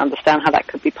 and I didn't understand how that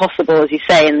could be possible, as you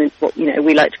say, and what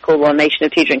we like to call one nation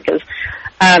of tea drinkers.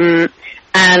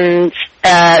 And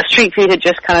street food had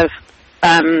just kind of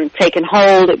taken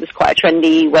hold. It was quite a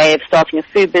trendy way of starting a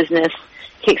food business.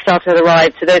 Kickstarter had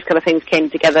arrived, so those kind of things came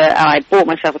together, and I bought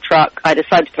myself a truck. I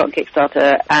decided to put on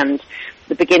Kickstarter, and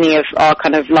the beginning of our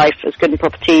kind of life as Good and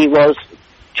Proper Tea was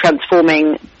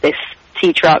transforming this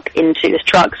truck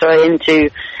into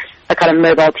a kind of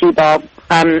mobile tea bar.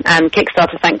 And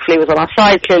Kickstarter, thankfully, was on our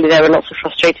side. Clearly, there were lots of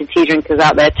frustrated tea drinkers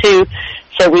out there too,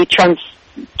 so we translated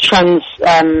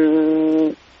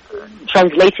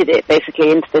it basically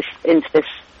into this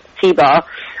tea bar,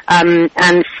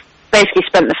 and basically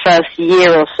spent the first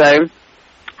year or so.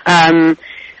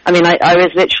 I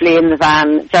was literally in the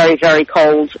van, very, very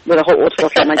cold, with a hot water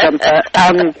bottle on my jumper,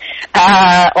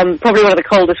 on probably one of the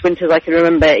coldest winters I can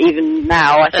remember, even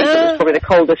now. I think it was probably the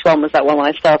coldest one was that one when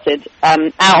I started.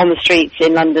 Out on the streets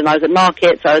in London, I was at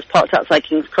markets, I was parked outside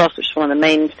King's Cross, which is one of the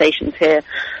main stations here,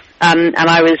 and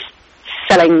I was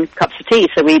selling cups of tea.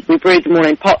 So we brewed them all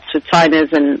in pots with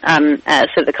timers, and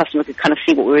so the customer could kind of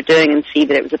see what we were doing and see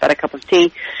that it was a better cup of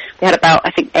tea. We had about,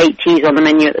 I think, 8 teas on the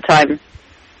menu at the time.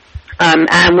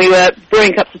 And we were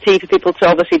brewing cups of tea for people to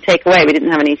obviously take away. We didn't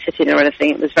have any sit-in or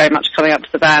anything. It was very much coming up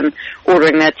to the van,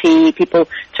 ordering their tea. People,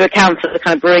 to account for the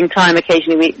kind of brewing time,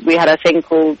 occasionally we had a thing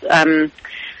called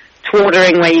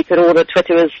Twordering, where you could order.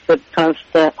 Twitter was the kind of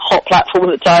the hot platform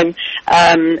at the time,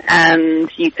 and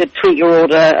you could tweet your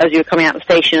order as you were coming out of the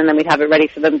station, and then we'd have it ready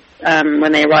for them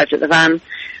when they arrived at the van.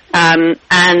 And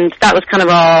that was kind of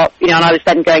our, and I was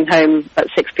then going home at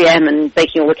 6 p.m. and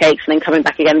baking all the cakes and then coming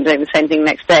back again and doing the same thing the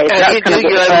next day. So that was kind of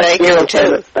what the first year or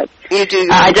so was like. You do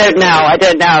I don't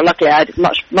now. Luckily, I had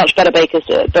much better bakers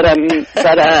do it, but I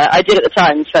did at the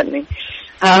time, certainly.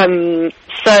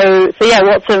 So yeah,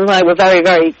 Watson and I were very,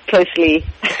 very closely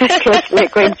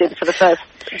acquainted for the first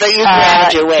But you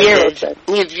graduated. Year or so.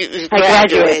 You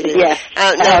graduated, yes.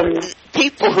 Now,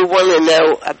 people who want to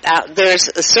know about, there's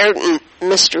a certain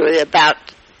mystery about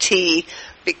tea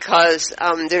because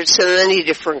there's so many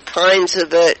different kinds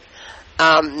of it.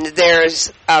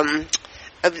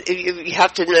 You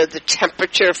have to know the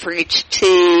temperature for each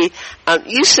tea.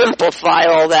 You simplify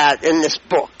all that in this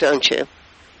book, don't you?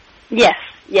 Yes.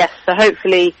 So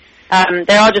hopefully,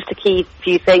 there are just a key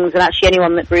few things, and actually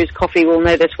anyone that brews coffee will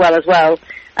know this well as well.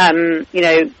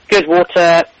 Good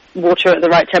water at the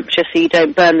right temperature so you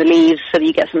don't burn the leaves, so that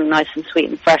you get something nice and sweet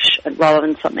and fresh, rather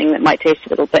than something that might taste a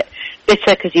little bit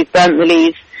bitter because you've burnt the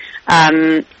leaves.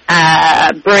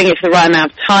 Brewing it for the right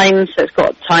amount of time, so it's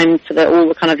got time for all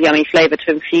the kind of yummy flavour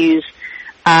to infuse.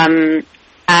 And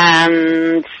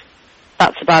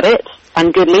that's about it.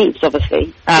 And good leaves,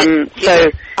 obviously.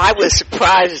 I was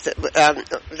surprised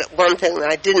that one thing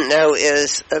that I didn't know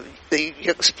is you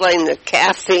explained the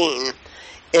caffeine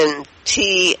in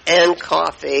tea and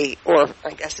coffee, or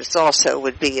I guess it also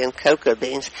would be in cocoa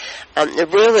beans. It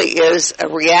really is a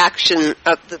reaction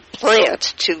of the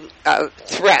plant to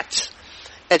threats.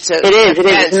 It is.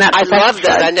 I love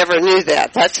that. I never knew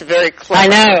that. That's very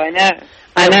clever. I know.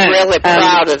 I'm really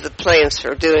proud of the plants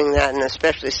for doing that, and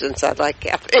especially since I like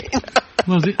caffeine.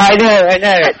 I know.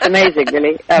 It's amazing,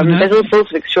 really. There's all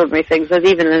sorts of extraordinary things. There's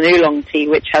even an oolong tea,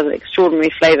 which has an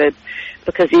extraordinary flavour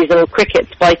because these little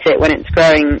crickets bite it when it's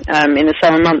growing in the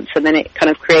summer months, and then it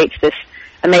kind of creates this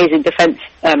amazing defence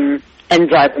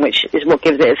enzyme, which is what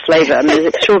gives it its flavour. And there's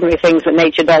extraordinary things that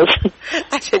nature does.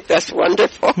 I think that's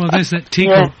wonderful. Well, there's that tea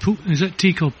called, is that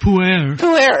tea called pu'er?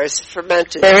 Pu'er is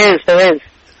fermented. There is.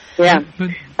 Yeah.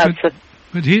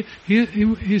 But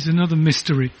here's another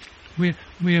mystery. We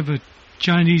have a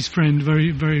Chinese friend,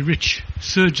 very, very rich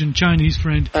surgeon Chinese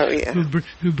friend,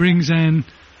 who brings in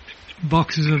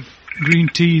boxes of green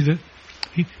tea that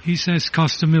he says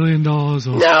cost $1 million or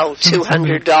no,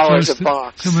 $200 a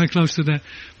box, somewhere close to that.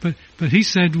 But he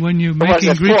said when you're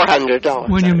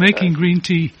making green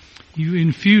tea, you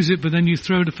infuse it, but then you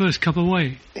throw the first cup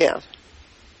away. Yeah.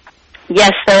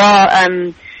 Yes, there are.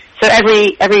 So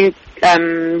every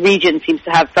region seems to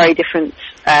have very different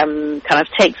kind of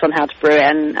takes on how to brew it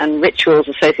and rituals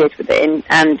associated with it.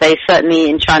 And they certainly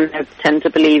in China tend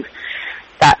to believe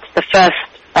that the first,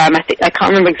 I can't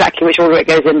remember exactly which order it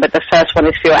goes in, but the first one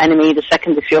is for your enemy, the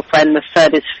second is for your friend, the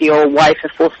third is for your wife, the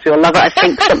fourth for your lover. I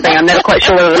think something. I'm never quite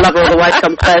sure whether the lover or the wife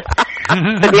comes first.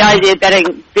 But the idea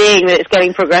being that it's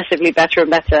getting progressively better and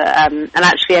better, and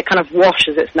actually a kind of wash,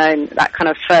 as it's known, that kind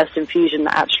of first infusion,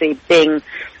 that actually being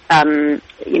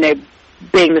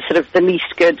being the sort of the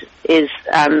least good is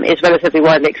relatively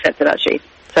widely accepted, actually.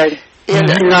 So In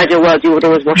an ideal world, you would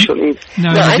always wash your leaves. No,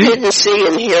 I didn't see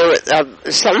and hear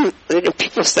some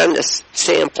people send us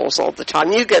samples all the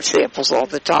time. You get samples all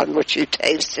the time, which you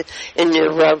taste in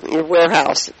your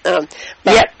warehouse.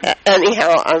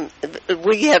 Anyhow,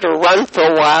 we had a run for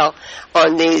a while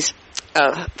on these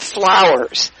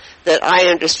flowers that I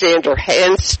understand are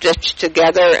hand stitched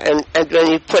together, and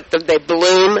when you put them, they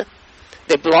bloom,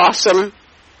 they blossom.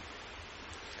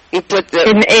 You put the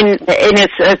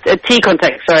in a tea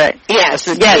context, right? Yes,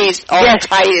 teas, all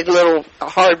tight little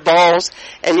hard balls,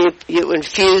 and you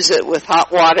infuse it with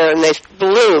hot water, and they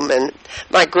bloom. And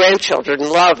my grandchildren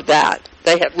love that.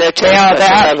 They have no taste. They're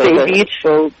absolutely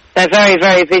beautiful. They're very,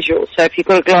 very visual. So if you've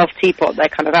got a glass teapot, they're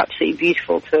kind of absolutely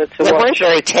beautiful to watch. They weren't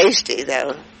very tasty,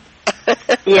 though.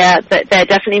 Yeah, they're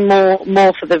definitely more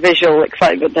for the visual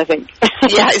excitement, I think.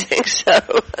 Yeah, I think so.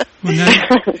 Well, now,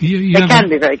 they can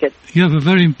be very good. You have a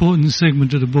very important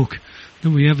segment of the book that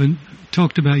we haven't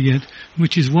talked about yet,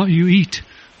 which is what you eat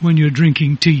when you're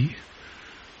drinking tea.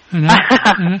 And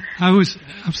I was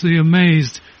absolutely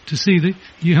amazed to see that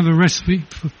you have a recipe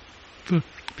for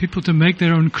people to make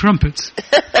their own crumpets.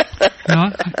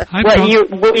 Now,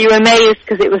 were you amazed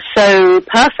because it was so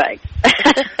perfect?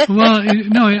 Well,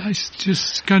 no, it's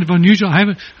just kind of unusual.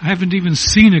 I haven't even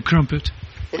seen a crumpet.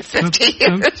 In 50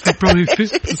 years. For probably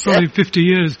 50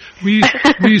 years. We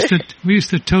used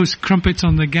to toast crumpets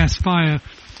on the gas fire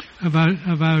of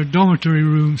our dormitory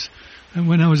rooms. And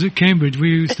when I was at Cambridge, we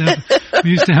used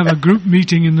to have a group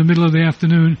meeting in the middle of the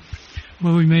afternoon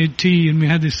where we made tea, and we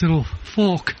had this little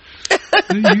fork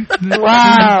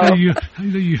that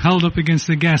you held up against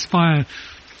the gas fire.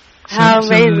 How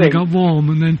amazing. So they got warm,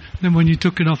 and then when you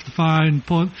took it off the fire and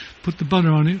put the butter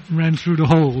on it, ran through the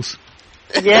holes.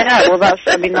 Yeah, well, that's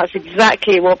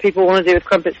exactly what people want to do with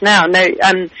crumpets now. No,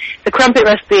 the crumpet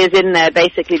recipe is in there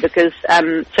basically because,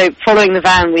 so following the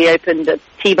van, we opened a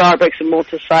tea bar, bricks and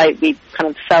mortar site. We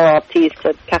kind of sell our teas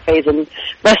to cafes and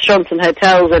restaurants and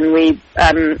hotels, and we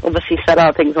obviously sell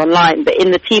our things online. But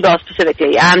in the tea bar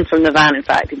specifically, and from the van, in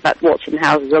fact, Watson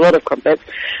houses a lot of crumpets.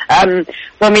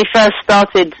 When we first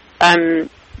started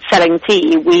selling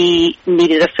tea, we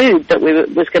needed a food that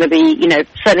was going to be,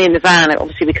 certainly in the van.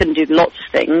 Obviously, we couldn't do lots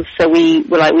of things, so we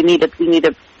were like, we need a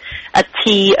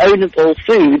tea ownable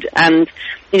food. And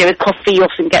with coffee, you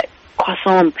often get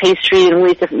croissant, pastry, and all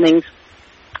these different things.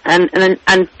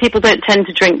 And people don't tend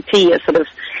to drink tea at sort of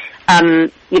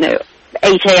 8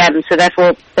 a.m. So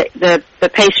therefore, the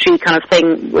pastry kind of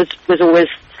thing was always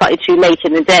slightly too late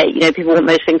in the day. People want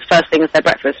those things first thing as their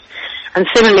breakfast. And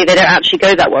similarly, they don't actually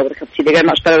go that well with a cup of tea. They go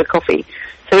much better with coffee.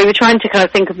 So we were trying to kind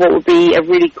of think of what would be a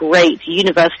really great,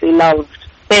 universally loved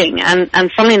thing. And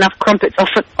funnily enough, crumpets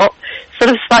often sort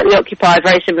of slightly occupy a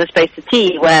very similar space to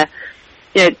tea, where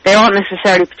they aren't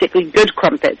necessarily particularly good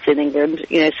crumpets in England.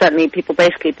 Certainly people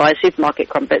basically buy supermarket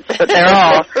crumpets, but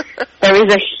there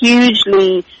is a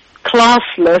hugely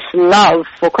classless love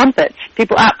for crumpets.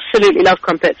 People absolutely love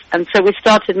crumpets. And so we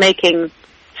started making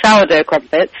sourdough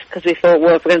crumpets, because we thought,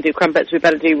 well, if we're going to do crumpets, we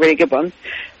better do really good ones.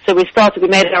 So we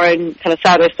made our own kind of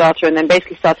sourdough starter, and then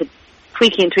basically started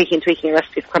tweaking a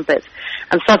recipe for crumpets,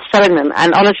 and started selling them.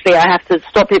 And honestly, I have to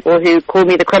stop people who call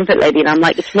me the crumpet lady, and I'm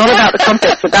like, it's not about the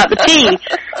crumpets, it's about the tea.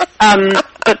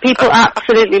 But people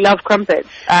absolutely love crumpets,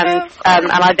 and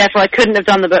I couldn't have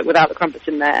done the book without the crumpets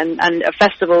in there. And at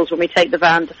festivals, when we take the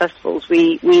van to festivals,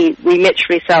 we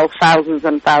literally sell thousands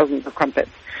and thousands of crumpets.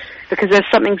 Because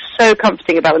there's something so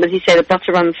comforting about them. As you say, the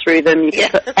butter runs through them. You can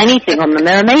put anything on them.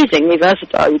 They're amazingly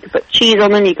versatile. You can put cheese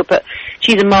on them. You can put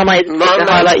cheese and Marmite. You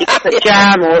can put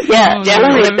jam or,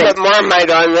 put Marmite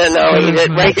on then I'll eat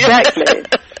it.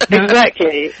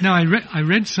 Exactly. Now, I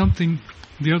read something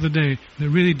the other day that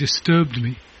really disturbed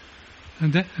me.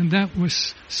 And that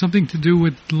was something to do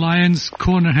with Lyons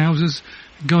corner houses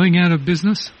going out of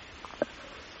business.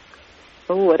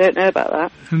 Oh, I don't know about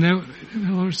that.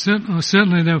 And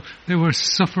certainly they were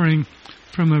suffering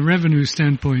from a revenue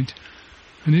standpoint.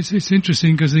 And it's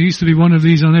interesting because there used to be one of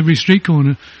these on every street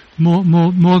corner,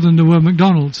 more than there were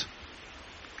McDonald's.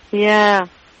 Yeah,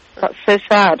 that's so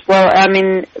sad. Well, I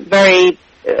mean, very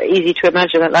easy to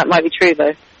imagine that might be true,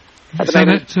 though.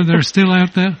 So they're still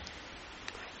out there?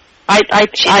 I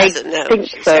think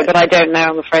so, but I don't know,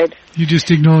 I'm afraid. You just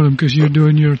ignore them because you're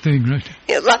doing your thing, right?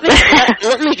 Yeah,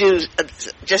 let me do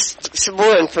just some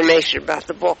more information about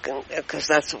the book, because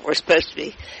that's what we're supposed to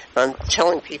be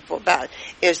telling people about,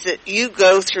 is that you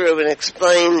go through and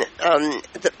explain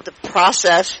the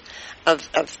process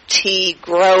of tea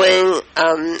growing.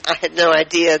 I had no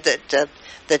idea that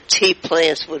the tea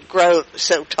plants would grow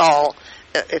so tall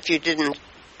if you didn't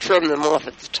trim them off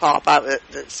at the top.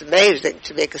 It's amazing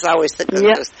to me because I always think of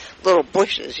those little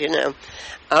bushes, you know.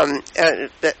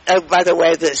 By the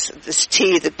way, this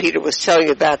tea that Peter was telling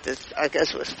you about, this I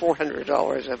guess it was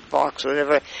 $400 a box or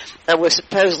whatever, was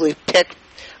supposedly picked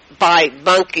by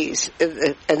monkeys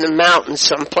in the mountains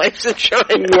someplace in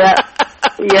China.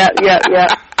 Yeah.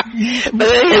 But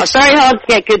anyhow, it's very hard to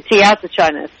get good tea out of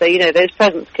China, so, you know, those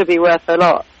presents could be worth a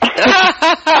lot.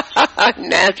 I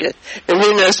imagine. And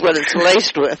who knows what it's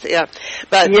laced with, yeah.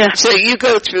 But, so you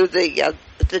go through the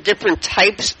different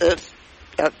types of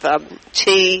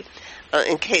tea,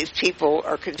 in case people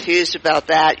are confused about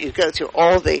that. You go through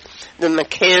all the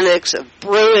mechanics of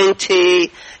brewing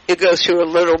tea. You go through a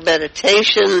little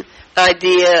meditation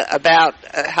idea about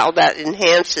how that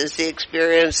enhances the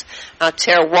experience.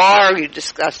 Terroir, you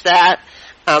discuss that.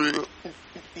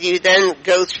 You then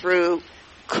go through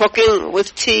cooking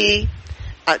with tea.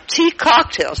 Tea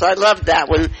cocktails, I love that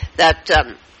one. That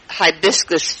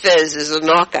hibiscus fizz is a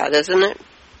knockout, isn't it?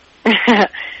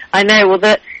 I know.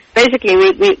 Well, basically,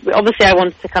 we obviously I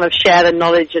wanted to kind of share the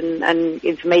knowledge and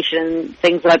information and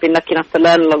things that I've been lucky enough to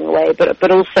learn along the way.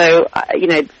 But also, you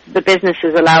know, the business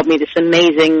has allowed me this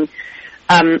amazing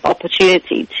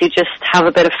opportunity to just have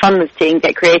a bit of fun with tea and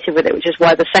get creative with it, which is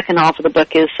why the second half of the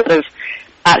book is sort of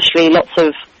actually lots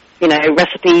of, you know,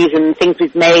 recipes and things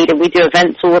we've made, and we do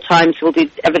events all the time, so we'll do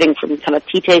everything from kind of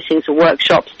tea tastings to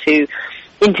workshops to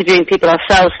interviewing people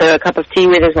ourselves. So A Cup of Tea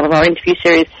With is one of our interview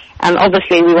series, and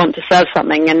obviously we want to serve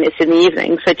something, and it's in the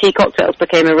evening, so tea cocktails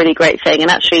became a really great thing.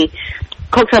 And actually,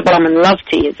 cocktail bomb and love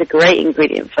tea is a great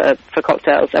ingredient for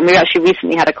cocktails, and we actually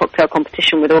recently had a cocktail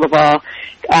competition with all of our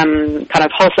kind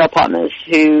of wholesale partners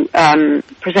who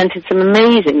presented some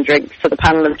amazing drinks to the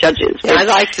panel of judges. Yeah, I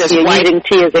like this. Using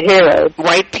tea as a hero.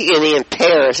 White peony and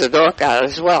pear as a knockout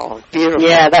as well. Beautiful.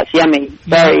 Yeah, that's yummy.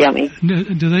 Very yummy.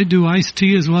 Do they do iced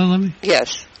tea as well, Emmy?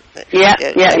 Yes. Yeah,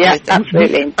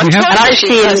 absolutely. And iced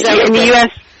tea in the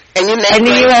US. And in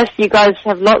the US, you guys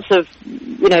have lots of,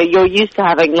 you know, you're used to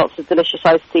having lots of delicious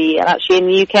iced tea, and actually in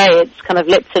the UK, it's kind of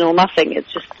Lipton or nothing.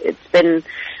 It's been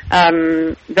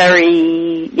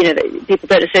very, you know, people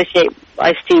don't associate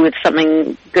iced tea with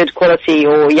something good quality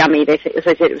or yummy. They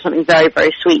associate it with something very,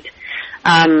 very sweet.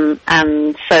 And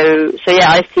so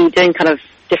yeah, iced tea, doing kind of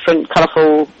different,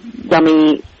 colourful,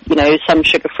 yummy, you know, some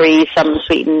sugar-free, some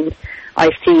sweetened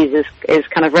iced teas is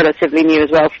kind of relatively new as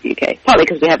well for the UK. Partly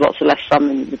because we have lots of less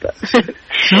sun.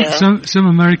 Some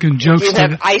American jokes. You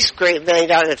have ice cream made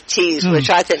out of teas, which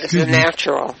I think is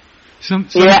natural. Some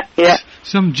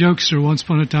jokester once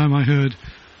upon a time I heard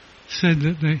said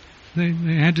that they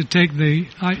had to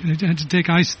take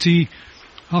iced tea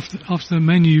off the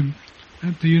menu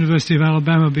at the University of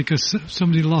Alabama because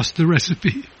somebody lost the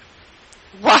recipe.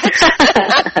 What?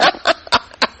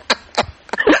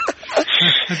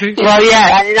 Well,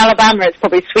 yeah, and in Alabama it's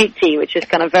probably sweet tea, which is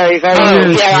kind of very, very...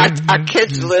 Our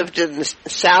kids lived in the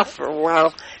South for a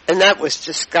while, and that was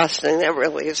disgusting. That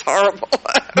really is horrible.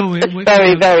 It's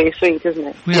very, very sweet, isn't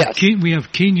it? We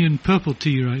have Kenyan purple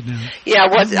tea right now. Yeah,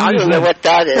 I don't know what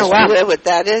that is. Oh, wow. Do you know what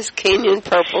that is? Kenyan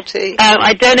purple tea?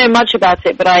 I don't know much about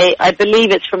it, but I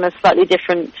believe it's from a slightly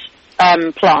different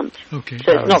plant. Okay.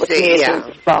 So it's not the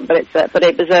Kenyan plant, but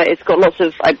it's got lots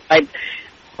of...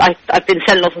 I've been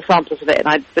sent lots of samples of it, and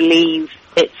I believe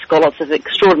it's got lots of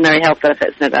extraordinary health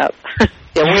benefits, no doubt.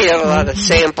 Yeah, we have a lot of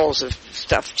samples of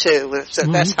stuff too. So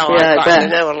that's how I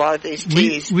know a lot of these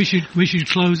teas. We should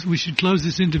close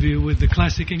this interview with the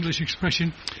classic English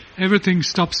expression: "Everything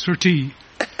stops for tea."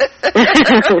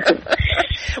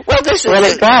 Well, this is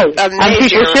it does. a major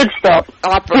people should stop.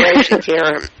 operation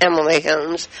here, Emily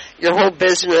Holmes. Your whole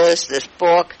business, this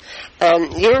book.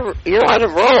 You're on a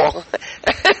roll.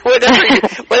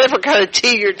 whatever kind of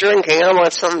tea you're drinking, I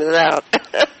want some of that.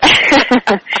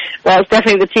 Well, it's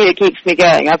definitely the tea that keeps me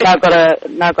going. I've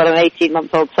now got an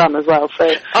 18-month-old son as well, so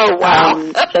oh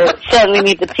wow! So certainly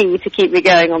need the tea to keep me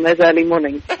going on those early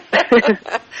mornings.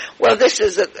 Well, this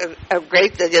is a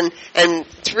great thing, and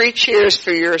 3 cheers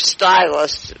for your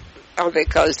stylist,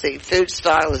 because the food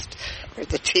stylist or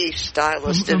the tea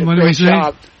stylist did a great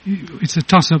job. It's a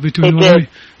toss-up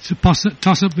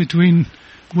between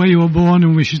where you were born,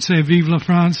 and we should say Vive la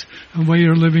France, and where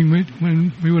you're living,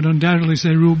 when we would undoubtedly say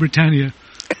Rule Britannia.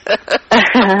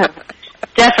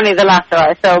 Definitely the latter.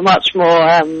 I feel much more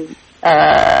at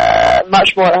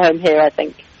home here, I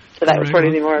think. So that would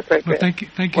probably be more appropriate. Well, thank you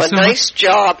well, so much. Nice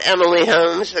job, Emily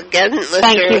Holmes. Again, listeners,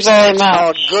 thank you very much.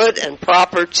 Called Good and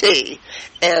Proper Tea.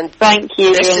 And thank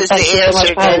you. This is the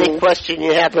answer to any question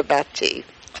you have about tea.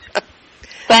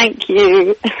 Thank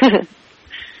you.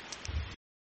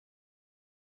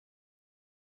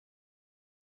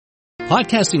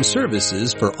 Podcasting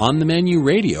services for On the Menu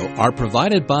Radio are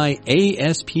provided by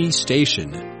ASP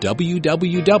Station,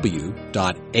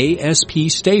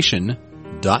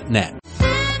 www.aspstation.net.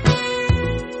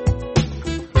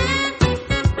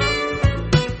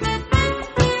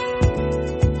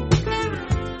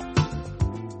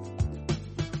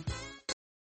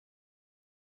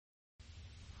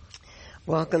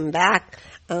 Welcome back.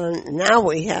 Now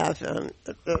we have a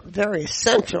very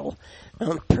central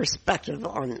perspective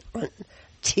on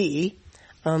tea.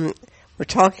 We're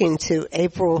talking to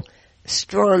April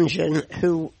Strongen,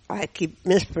 who I keep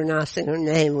mispronouncing her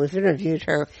name. We've interviewed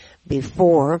her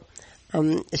before.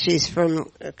 She's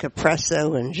from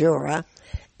Capresso in Jura.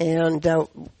 And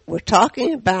we're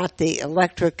talking about the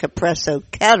electric Capresso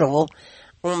kettle,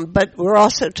 but we're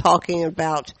also talking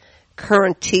about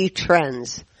current tea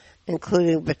trends,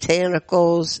 including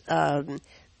botanicals,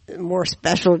 more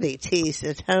specialty teas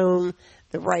at home,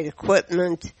 the right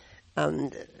equipment,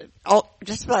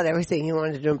 just about everything you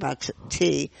want to know about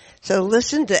tea. So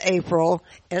listen to April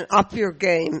and up your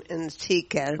game in the tea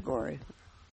category.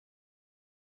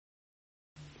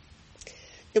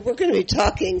 We're going to be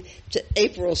talking to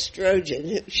April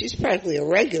Strongen. She's practically a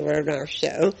regular in our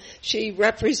show. She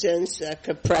represents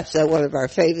Capresso, one of our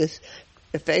favorite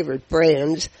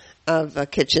brands of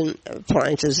kitchen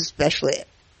appliances, especially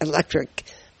electric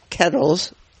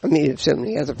kettles. I mean, there's so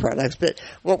many other products, but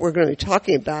what we're going to be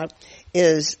talking about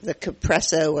is the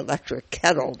Capresso electric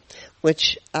kettle,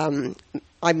 which, I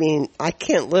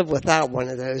can't live without one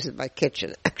of those in my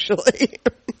kitchen, actually.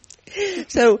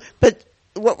 But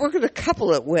what we're going to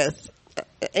couple it with,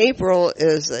 April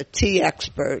is a tea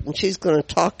expert, and she's going to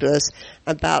talk to us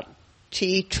about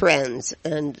tea trends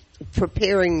and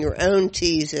preparing your own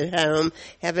teas at home,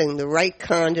 having the right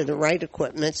kind and the right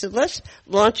equipment. So let's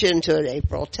launch into it,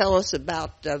 April. Tell us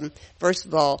about, first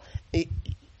of all, the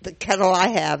kettle I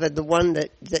have and the one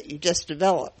that you just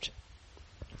developed.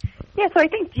 Yeah, so I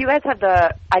think you guys have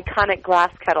the iconic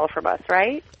glass kettle from us,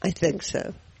 right? I think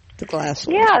so. The glass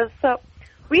one. Yeah, so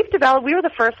we were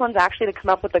the first ones actually to come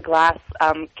up with the glass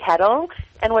kettle.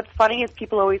 And what's funny is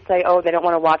people always say, oh, they don't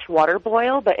want to watch water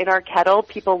boil, but in our kettle,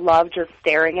 people love just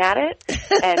staring at it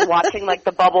and watching like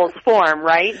the bubbles form,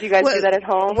 right? Do you guys do that at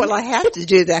home? Well, I have to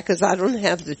do that because I don't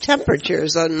have the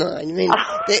temperatures on mine. I mean,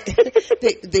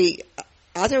 the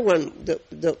other one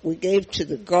that we gave to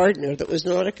the gardener that was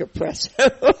not a Capresso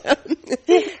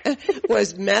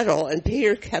was metal, and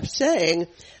Peter kept saying,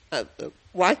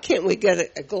 why can't we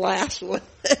get a glass one?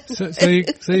 so you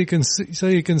can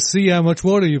see how much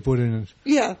water you put in it.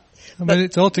 Yeah. I mean,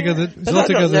 it's altogether. Yeah. But I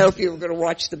don't know if you were going to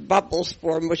watch the bubbles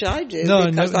form, which I do,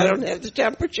 because I don't have the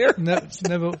temperature.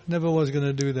 Never was going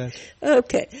to do that.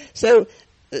 Okay, so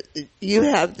you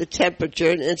have the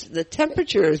temperature, and the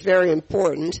temperature is very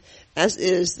important, as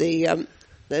is the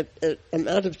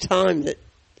amount of time that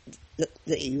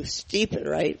you steep it,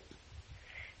 right?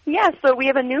 Yeah, so we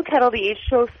have a new kettle, the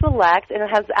H2O Select, and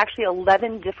it has actually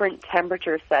 11 different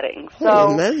temperature settings.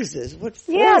 Oh, Moses, what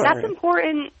for? Yeah, that's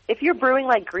important. If you're brewing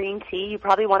like green tea, you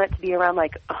probably want it to be around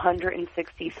like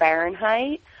 160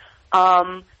 Fahrenheit.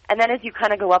 And then as you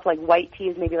kind of go up, like white tea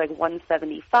is maybe like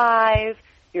 175,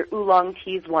 your oolong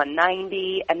tea is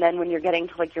 190, and then when you're getting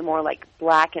to like your more like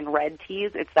black and red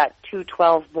teas, it's that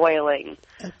 212 boiling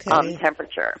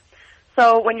temperature.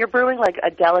 So when you're brewing like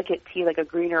a delicate tea, like a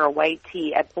green or a white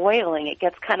tea, at boiling, it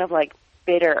gets kind of like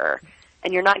bitter,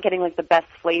 and you're not getting like the best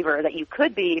flavor that you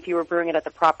could be if you were brewing it at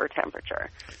the proper temperature.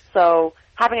 So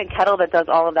having a kettle that does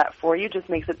all of that for you just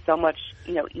makes it so much,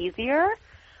 easier.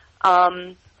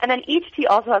 And then each tea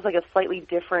also has like a slightly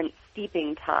different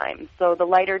steeping time. So the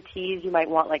lighter teas, you might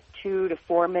want like 2 to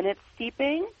 4 minutes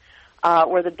steeping,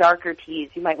 where the darker teas,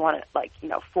 you might want it like,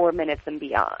 4 minutes and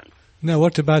beyond. Now,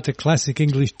 what about a classic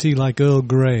English tea like Earl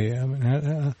Grey? I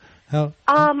mean,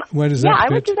 where does that fit? Yeah, I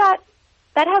would do that.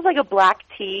 That has like a black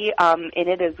tea in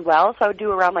it as well, so I would do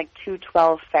around like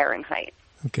 212 Fahrenheit.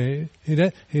 Okay.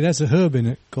 It has a herb in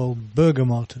it called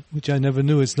bergamot, which I never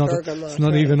knew. It's not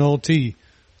even all tea.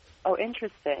 Oh,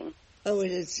 interesting. Oh, it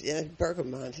is. Yeah,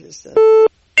 bergamot is. Yeah.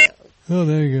 Oh,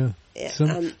 there you go. Yeah,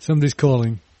 somebody's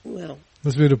calling. Well,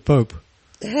 must be the Pope.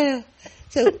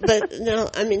 But no,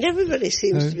 I mean, everybody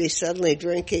seems to be suddenly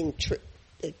drinking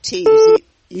teas.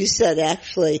 You said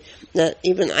actually that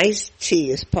even iced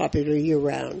tea is popular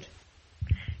year-round.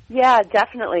 Yeah,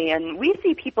 definitely. And we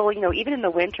see people, even in the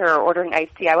winter ordering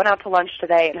iced tea. I went out to lunch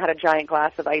today and had a giant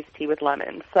glass of iced tea with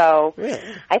lemon. So really?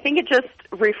 I think it just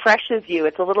refreshes you.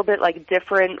 It's a little bit like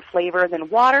different flavor than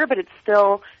water, but it's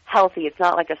still healthy. It's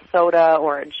not like a soda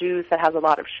or a juice that has a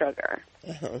lot of sugar.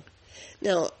 Uh-huh.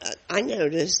 Now, I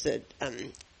noticed that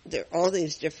there are all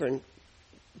these different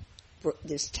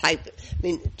type. I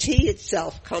mean, tea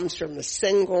itself comes from a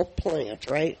single plant,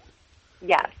 right?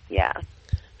 Yes, yeah.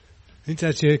 It's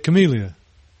actually a camellia.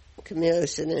 Camellia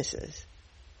sinensis.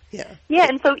 Yeah. Yeah,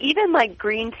 and so even like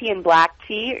green tea and black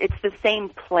tea, it's the same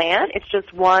plant. It's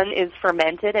just one is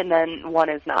fermented and then one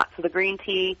is not. So the green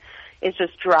tea is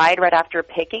just dried right after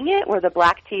picking it, where the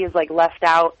black tea is like left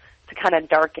out to kind of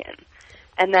darken.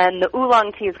 And then the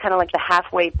oolong tea is kind of like the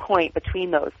halfway point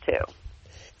between those two.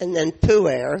 And then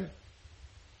pu'er.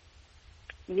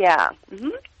 Yeah. Mm-hmm.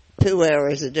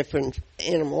 Pu'er is a different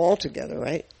animal altogether,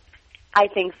 right? I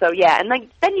think so, yeah. And like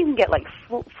then you can get like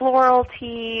floral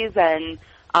teas, and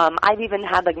I've even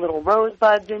had like little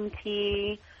rosebuds in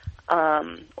tea.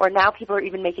 Or now people are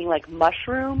even making like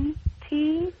mushroom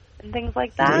tea and things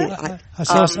like that. I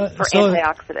saw for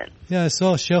antioxidants. Yeah, I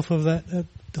saw a shelf of that at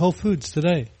Whole Foods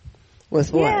today.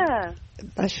 With what? Yeah.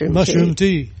 Mushroom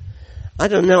tea. I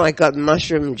don't know. I got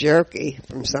mushroom jerky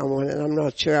from someone, and I'm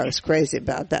not sure I was crazy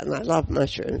about that, and I love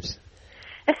mushrooms.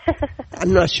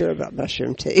 I'm not sure about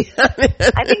mushroom tea. I think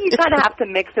you kind of have to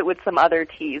mix it with some other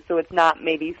teas so it's not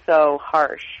maybe so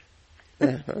harsh.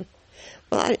 Uh-huh.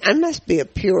 Well, I must be a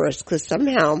purist because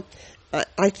somehow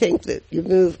I think that you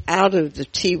move out of the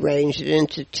tea range and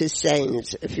into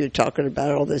tisanes if you're talking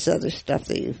about all this other stuff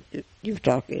that you're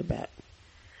talking about.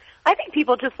 I think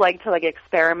people just like to like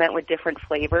experiment with different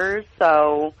flavors,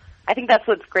 so I think that's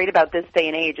what's great about this day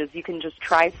and age is you can just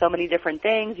try so many different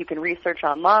things. You can research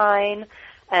online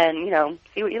and, you know,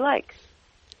 see what you like.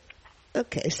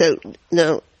 Okay, so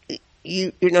no,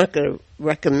 you're not going to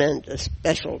recommend a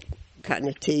special kind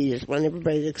of tea. You just want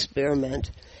everybody to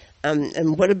experiment.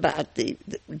 And what about the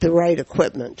right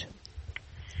equipment?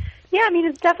 Yeah, I mean,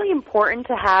 it's definitely important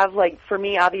to have, like, for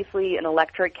me, obviously, an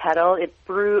electric kettle. It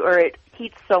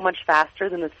heats so much faster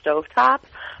than the stovetop.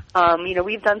 You know,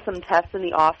 we've done some tests in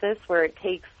the office where it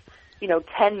takes,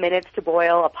 10 minutes to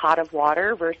boil a pot of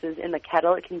water versus in the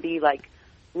kettle it can be, like,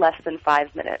 less than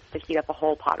 5 minutes to heat up a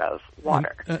whole pot of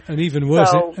water. And even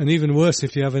worse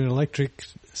if you have an electric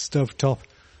stovetop.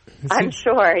 I'm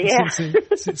sure, yeah.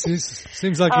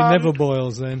 Seems like it never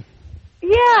boils then.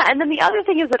 Yeah, and then the other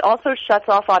thing is it also shuts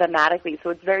off automatically, so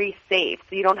it's very safe.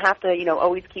 So you don't have to,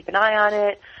 always keep an eye on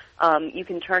it. You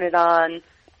can turn it on,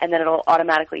 and then it'll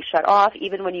automatically shut off.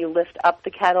 Even when you lift up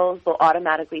the kettles, they'll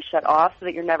automatically shut off so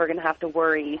that you're never going to have to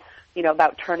worry,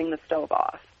 about turning the stove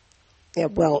off. Yeah,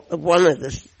 well, one of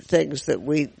the things that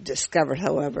we discovered,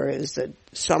 however, is that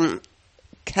some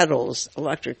kettles,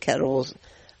 electric kettles,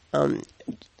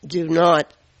 do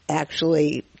not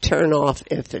actually turn off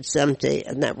if it's empty,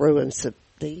 and that ruins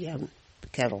the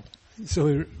kettle.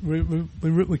 So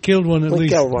we killed one at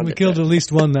least. We killed at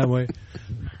least one that way.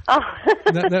 Oh.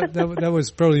 that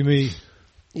was probably me.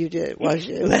 You did, it was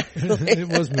you. It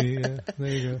was me. Yeah. There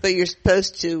you go. But you're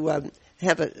supposed to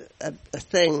have a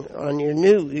thing on your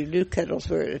new kettles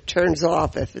where it turns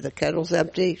off if the kettle's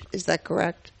empty. Is that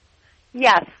correct?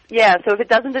 Yes, yeah. So if it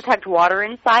doesn't detect water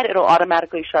inside, it'll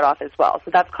automatically shut off as well.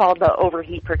 So that's called the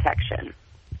overheat protection.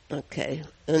 Okay,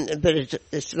 but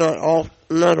it's not all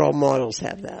models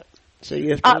have that. So you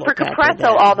have to look for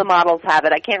Capresso, all the models have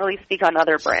it. I can't really speak on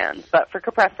other brands, but for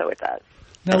Capresso, it does.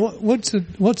 Now, what's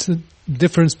the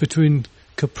difference between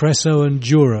Capresso and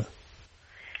Jura?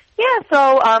 Yeah,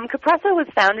 so Capresso was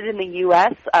founded in the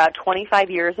U.S.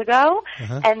 25 years ago,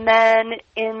 and then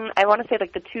in, I want to say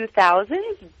like the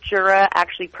 2000s, Jura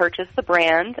actually purchased the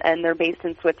brand, and they're based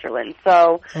in Switzerland.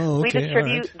 So we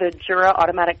distribute the Jura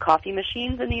automatic coffee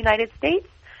machines in the United States,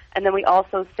 and then we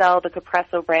also sell the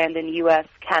Capresso brand in U.S.,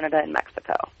 Canada, and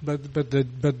Mexico. But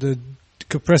the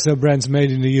Capresso brand's made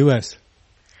in the U.S.?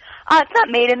 It's not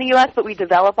made in the U.S., but we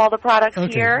develop all the products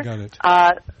here. Got it.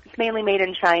 It's mainly made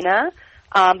in China.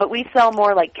 But we sell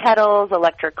more like kettles,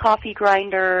 electric coffee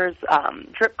grinders,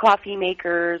 drip coffee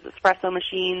makers, espresso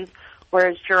machines,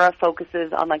 whereas Jura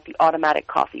focuses on like the automatic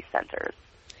coffee centers.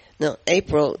 Now,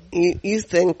 April, you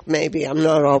think maybe I'm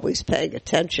not always paying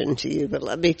attention to you, but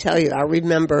let me tell you, I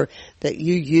remember that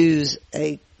you use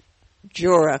a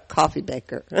Jura coffee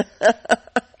maker.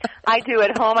 I do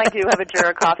at home. I do have a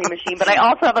Jura coffee machine, but I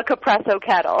also have a Capresso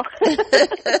kettle.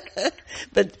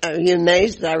 But are you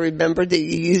amazed that I remembered that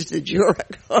you used the Jura,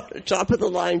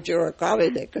 top-of-the-line Jura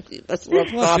coffee maker? You must love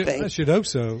coffee. I should hope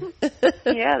so.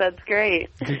 Yeah, that's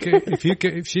great.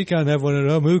 If she can't have one at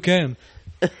home, who can?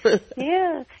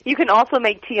 Yeah. You can also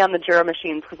make tea on the Jura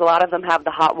machines because a lot of them have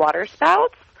the hot water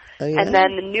spouts. Oh, yeah? And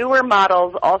then the newer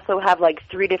models also have like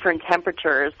 3 different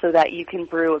temperatures so that you can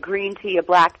brew a green tea, a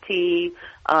black tea,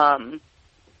 and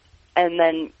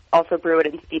then also brew it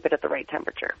and steep it at the right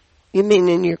temperature. You mean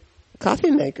in your coffee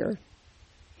maker?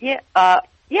 Yeah, on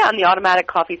the automatic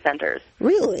coffee centers.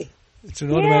 Really? It's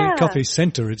an automatic coffee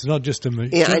center. It's not just a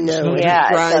machine. Yeah, I know. It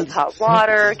does hot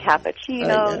water,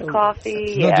 cappuccinos,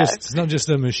 coffee. It's not just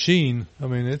a machine. I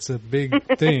mean, it's a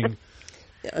big thing.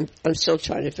 I'm still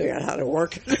trying to figure out how to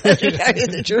work it. To tell you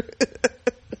the truth.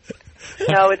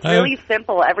 No, it's really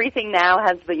simple. Everything now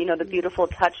has the beautiful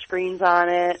touch screens on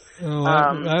it.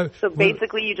 So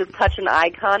basically, you just touch an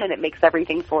icon and it makes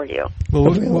everything for you.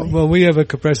 Well, we have a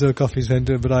Capresso coffee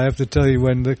center, but I have to tell you,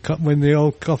 when the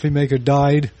old coffee maker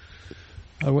died,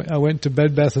 I went to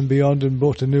Bed Bath & Beyond and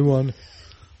bought a new one.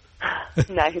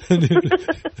 Nice.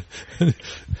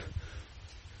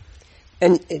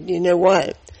 And you know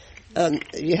what?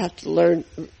 You have to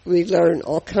relearn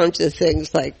all kinds of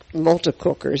things like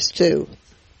multi-cookers too.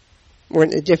 We're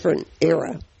in a different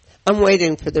era. I'm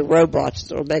waiting for the robots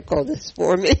that'll make all this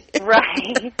for me.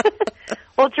 Right.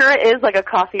 Well, Jura is like a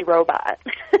coffee robot.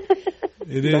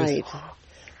 It is. Right.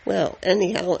 Well,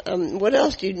 anyhow, what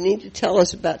else do you need to tell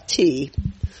us about tea,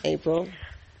 April?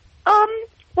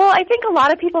 Well, I think a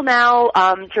lot of people now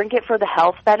drink it for the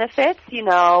health benefits.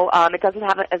 It doesn't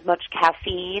have as much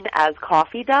caffeine as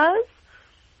coffee does.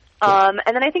 And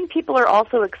then I think people are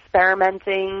also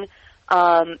experimenting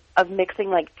of mixing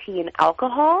like tea and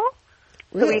alcohol.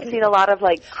 Really? So we've seen a lot of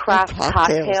like craft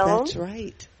cocktails. That's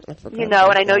right. And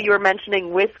I know you were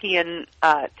mentioning whiskey and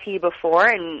tea before,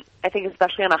 and I think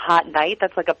especially on a hot night,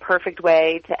 that's like a perfect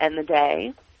way to end the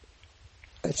day.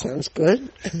 That sounds good.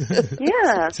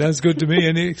 Yeah. Sounds good to me.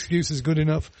 Any excuse is good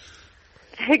enough.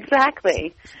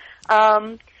 Exactly.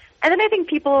 And then I think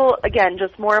people, again,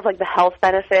 just more of like the health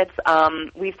benefits.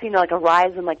 We've seen like a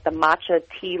rise in like the matcha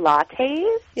tea lattes.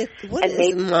 Yes, what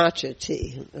is matcha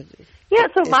tea? Yeah,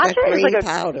 so matcha is like a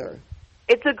powder.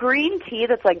 It's a green tea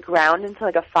that's like ground into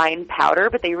like a fine powder,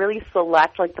 but they really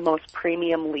select like the most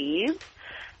premium leaves.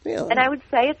 Really? And I would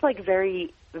say it's like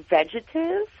very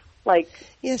vegetative. Like,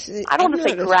 yes, I don't want to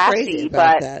say grassy,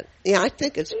 but that. Yeah, I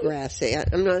think it's grassy.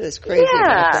 I'm not as crazy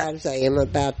about that as I am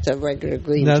about regular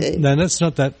green tea. No, that's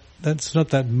not that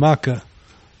maca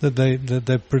that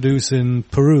they produce in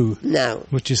Peru. No,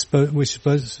 which is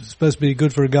supposed to be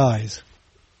good for guys.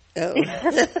 Oh.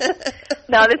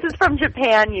 No, this is from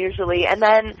Japan usually, and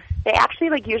then they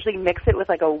actually usually mix it with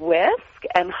like a whisk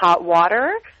and hot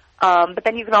water. But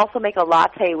then you can also make a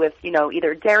latte with,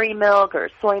 either dairy milk or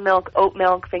soy milk, oat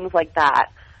milk, things like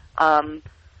that. So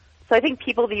I think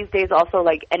people these days also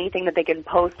like anything that they can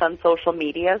post on social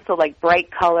media. So like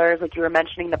bright colors, like you were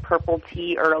mentioning the purple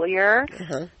tea earlier.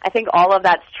 Uh-huh. I think all of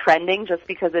that's trending just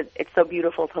because it's so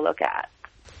beautiful to look at.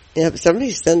 Yeah, but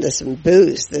somebody sent us some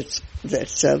booze that's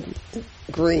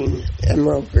green,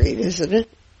 emerald green, isn't it?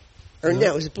 Or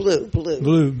no, it was blue.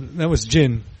 Blue. That was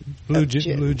gin. Blue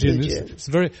gin. It's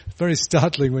very, very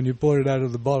startling when you pour it out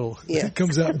of the bottle. Yeah. It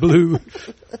comes out blue.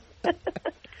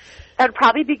 That'd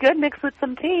probably be good mixed with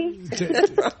some tea.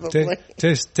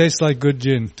 Tastes like good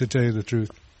gin, to tell you the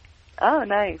truth. Oh,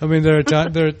 nice. I mean, there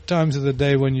are times of the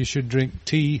day when you should drink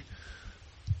tea,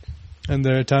 and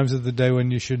there are times of the day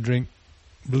when you should drink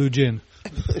blue gin.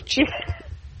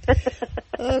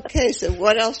 Okay, so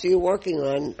what else are you working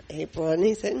on, April?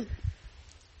 Anything?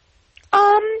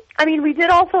 I mean, we did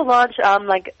also launch,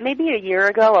 maybe a year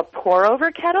ago, a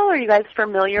pour-over kettle. Are you guys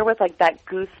familiar with, that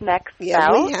gooseneck spout?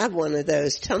 Yeah, we have one of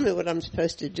those. Tell me what I'm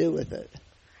supposed to do with it.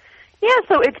 Yeah,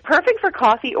 so it's perfect for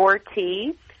coffee or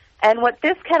tea. And what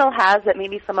this kettle has that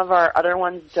maybe some of our other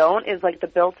ones don't is, the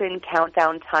built-in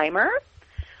countdown timer.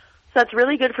 So it's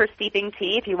really good for steeping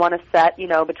tea if you want to set,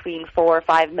 between 4 or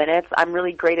 5 minutes. I'm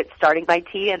really great at starting my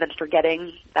tea and then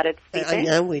forgetting that it's steeping. I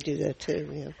know we do that too,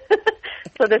 yeah.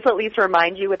 So this will at least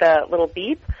remind you with a little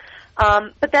beep.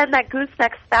 But then that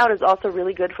gooseneck spout is also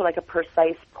really good for a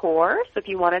precise pour. So if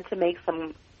you wanted to make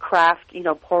some craft,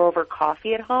 pour over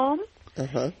coffee at home,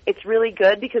 it's really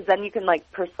good because then you can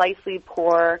precisely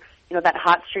pour, that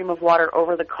hot stream of water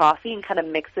over the coffee and kind of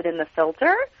mix it in the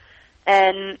filter.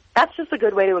 And that's just a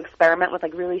good way to experiment with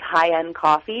really high-end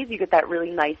coffees. You get that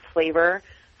really nice flavor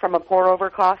from a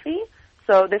pour-over coffee.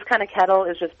 So this kind of kettle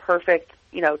is just perfect,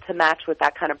 to match with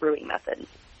that kind of brewing method.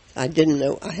 I didn't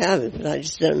know. I have it, but I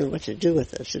just don't know what to do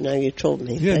with it. So now you told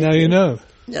me. Yeah, now you know.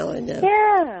 Now I know.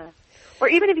 Yeah. Or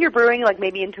even if you're brewing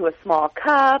maybe into a small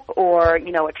cup or,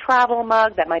 a travel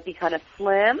mug that might be kind of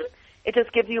slim, it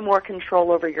just gives you more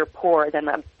control over your pour than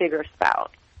a bigger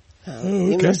spout.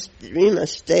 Oh, okay. You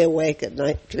must stay awake at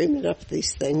night dreaming up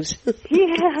these things.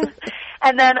 Yeah.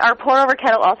 And then our pour-over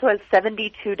kettle also has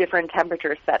 72 different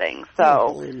temperature settings. So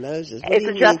holy Moses. It's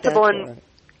adjustable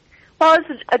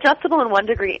it's adjustable in 1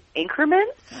 degree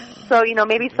increments. So,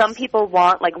 maybe some people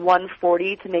want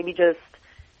 140 to maybe just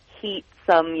heat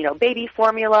some, baby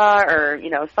formula or,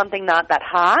 something not that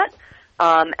hot.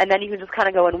 And then you can just kind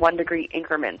of go in 1 degree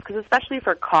increments. Because especially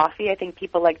for coffee, I think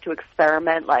people like to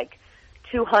experiment like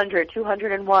 200,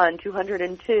 201,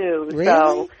 202. Really?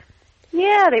 So,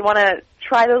 yeah, they want to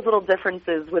try those little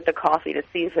differences with the coffee to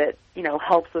see if it,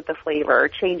 helps with the flavor or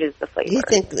changes the flavor. Do you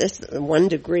think this 1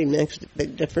 degree makes a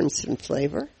big difference in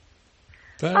flavor?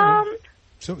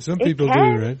 Some people do,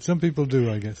 right? Some people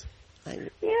do, I guess.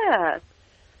 Yeah.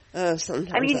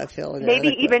 Sometimes I feel inadequate.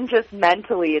 Maybe even just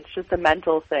mentally, it's just a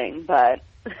mental thing, but.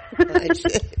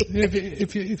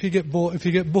 if you get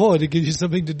bored, it gives you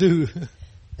something to do.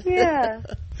 Yeah.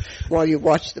 While you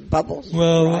watch the bubbles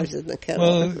rise in the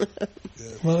kettle.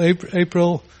 Well,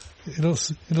 April, it'll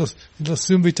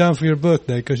soon be time for your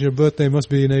birthday, because your birthday must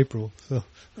be in April. So.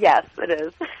 Yes, it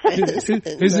is.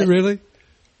 Is it really?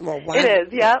 Well, it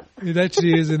is, yep. It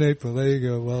actually is in April. There you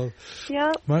go. Well,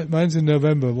 yep. Mine's in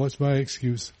November. What's my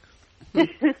excuse?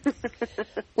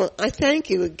 Well, I thank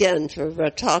you again for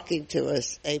talking to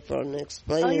us, April, and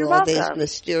explaining all welcome. these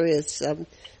mysterious,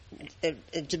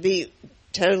 to be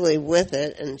totally with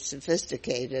it and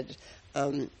sophisticated.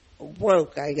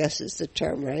 Woke, I guess is the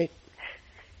term, right?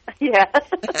 Yeah.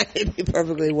 I need to be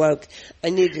perfectly woke.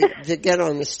 I need to get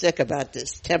on the stick about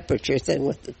this temperature thing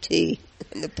with the tea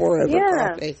and the pour over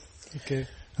coffee. Okay.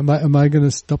 Am I going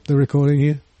to stop the recording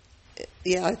here?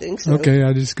 Yeah, I think so. Okay,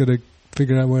 I just got to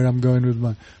figure out where I'm going with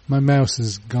my mouse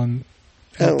has gone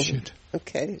shit.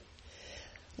 Okay.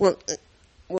 Well,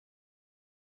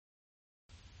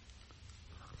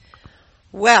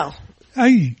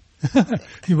 Hey,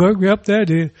 you woke me up there,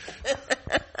 dear.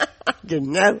 I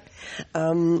didn't know.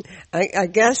 I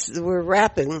guess we're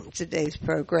wrapping today's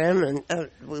program, and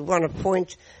we want to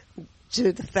point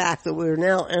to the fact that we're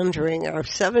now entering our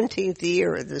 17th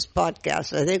year of this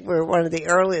podcast. I think we're one of the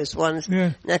earliest ones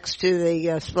next to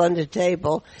the Splendid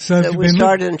Table. So we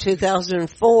started in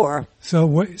 2004. So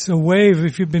wave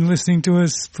if you've been listening to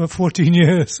us for 14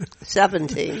 years.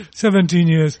 17. 17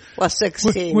 years. Well,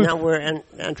 16. Now we're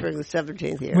entering the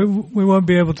 17th year. We won't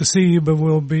be able to see you, but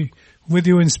we'll be with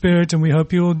you in spirit, and we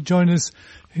hope you'll join us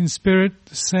in spirit,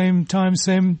 same time,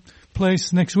 same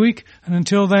place next week. And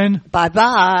until then,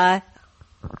 bye-bye.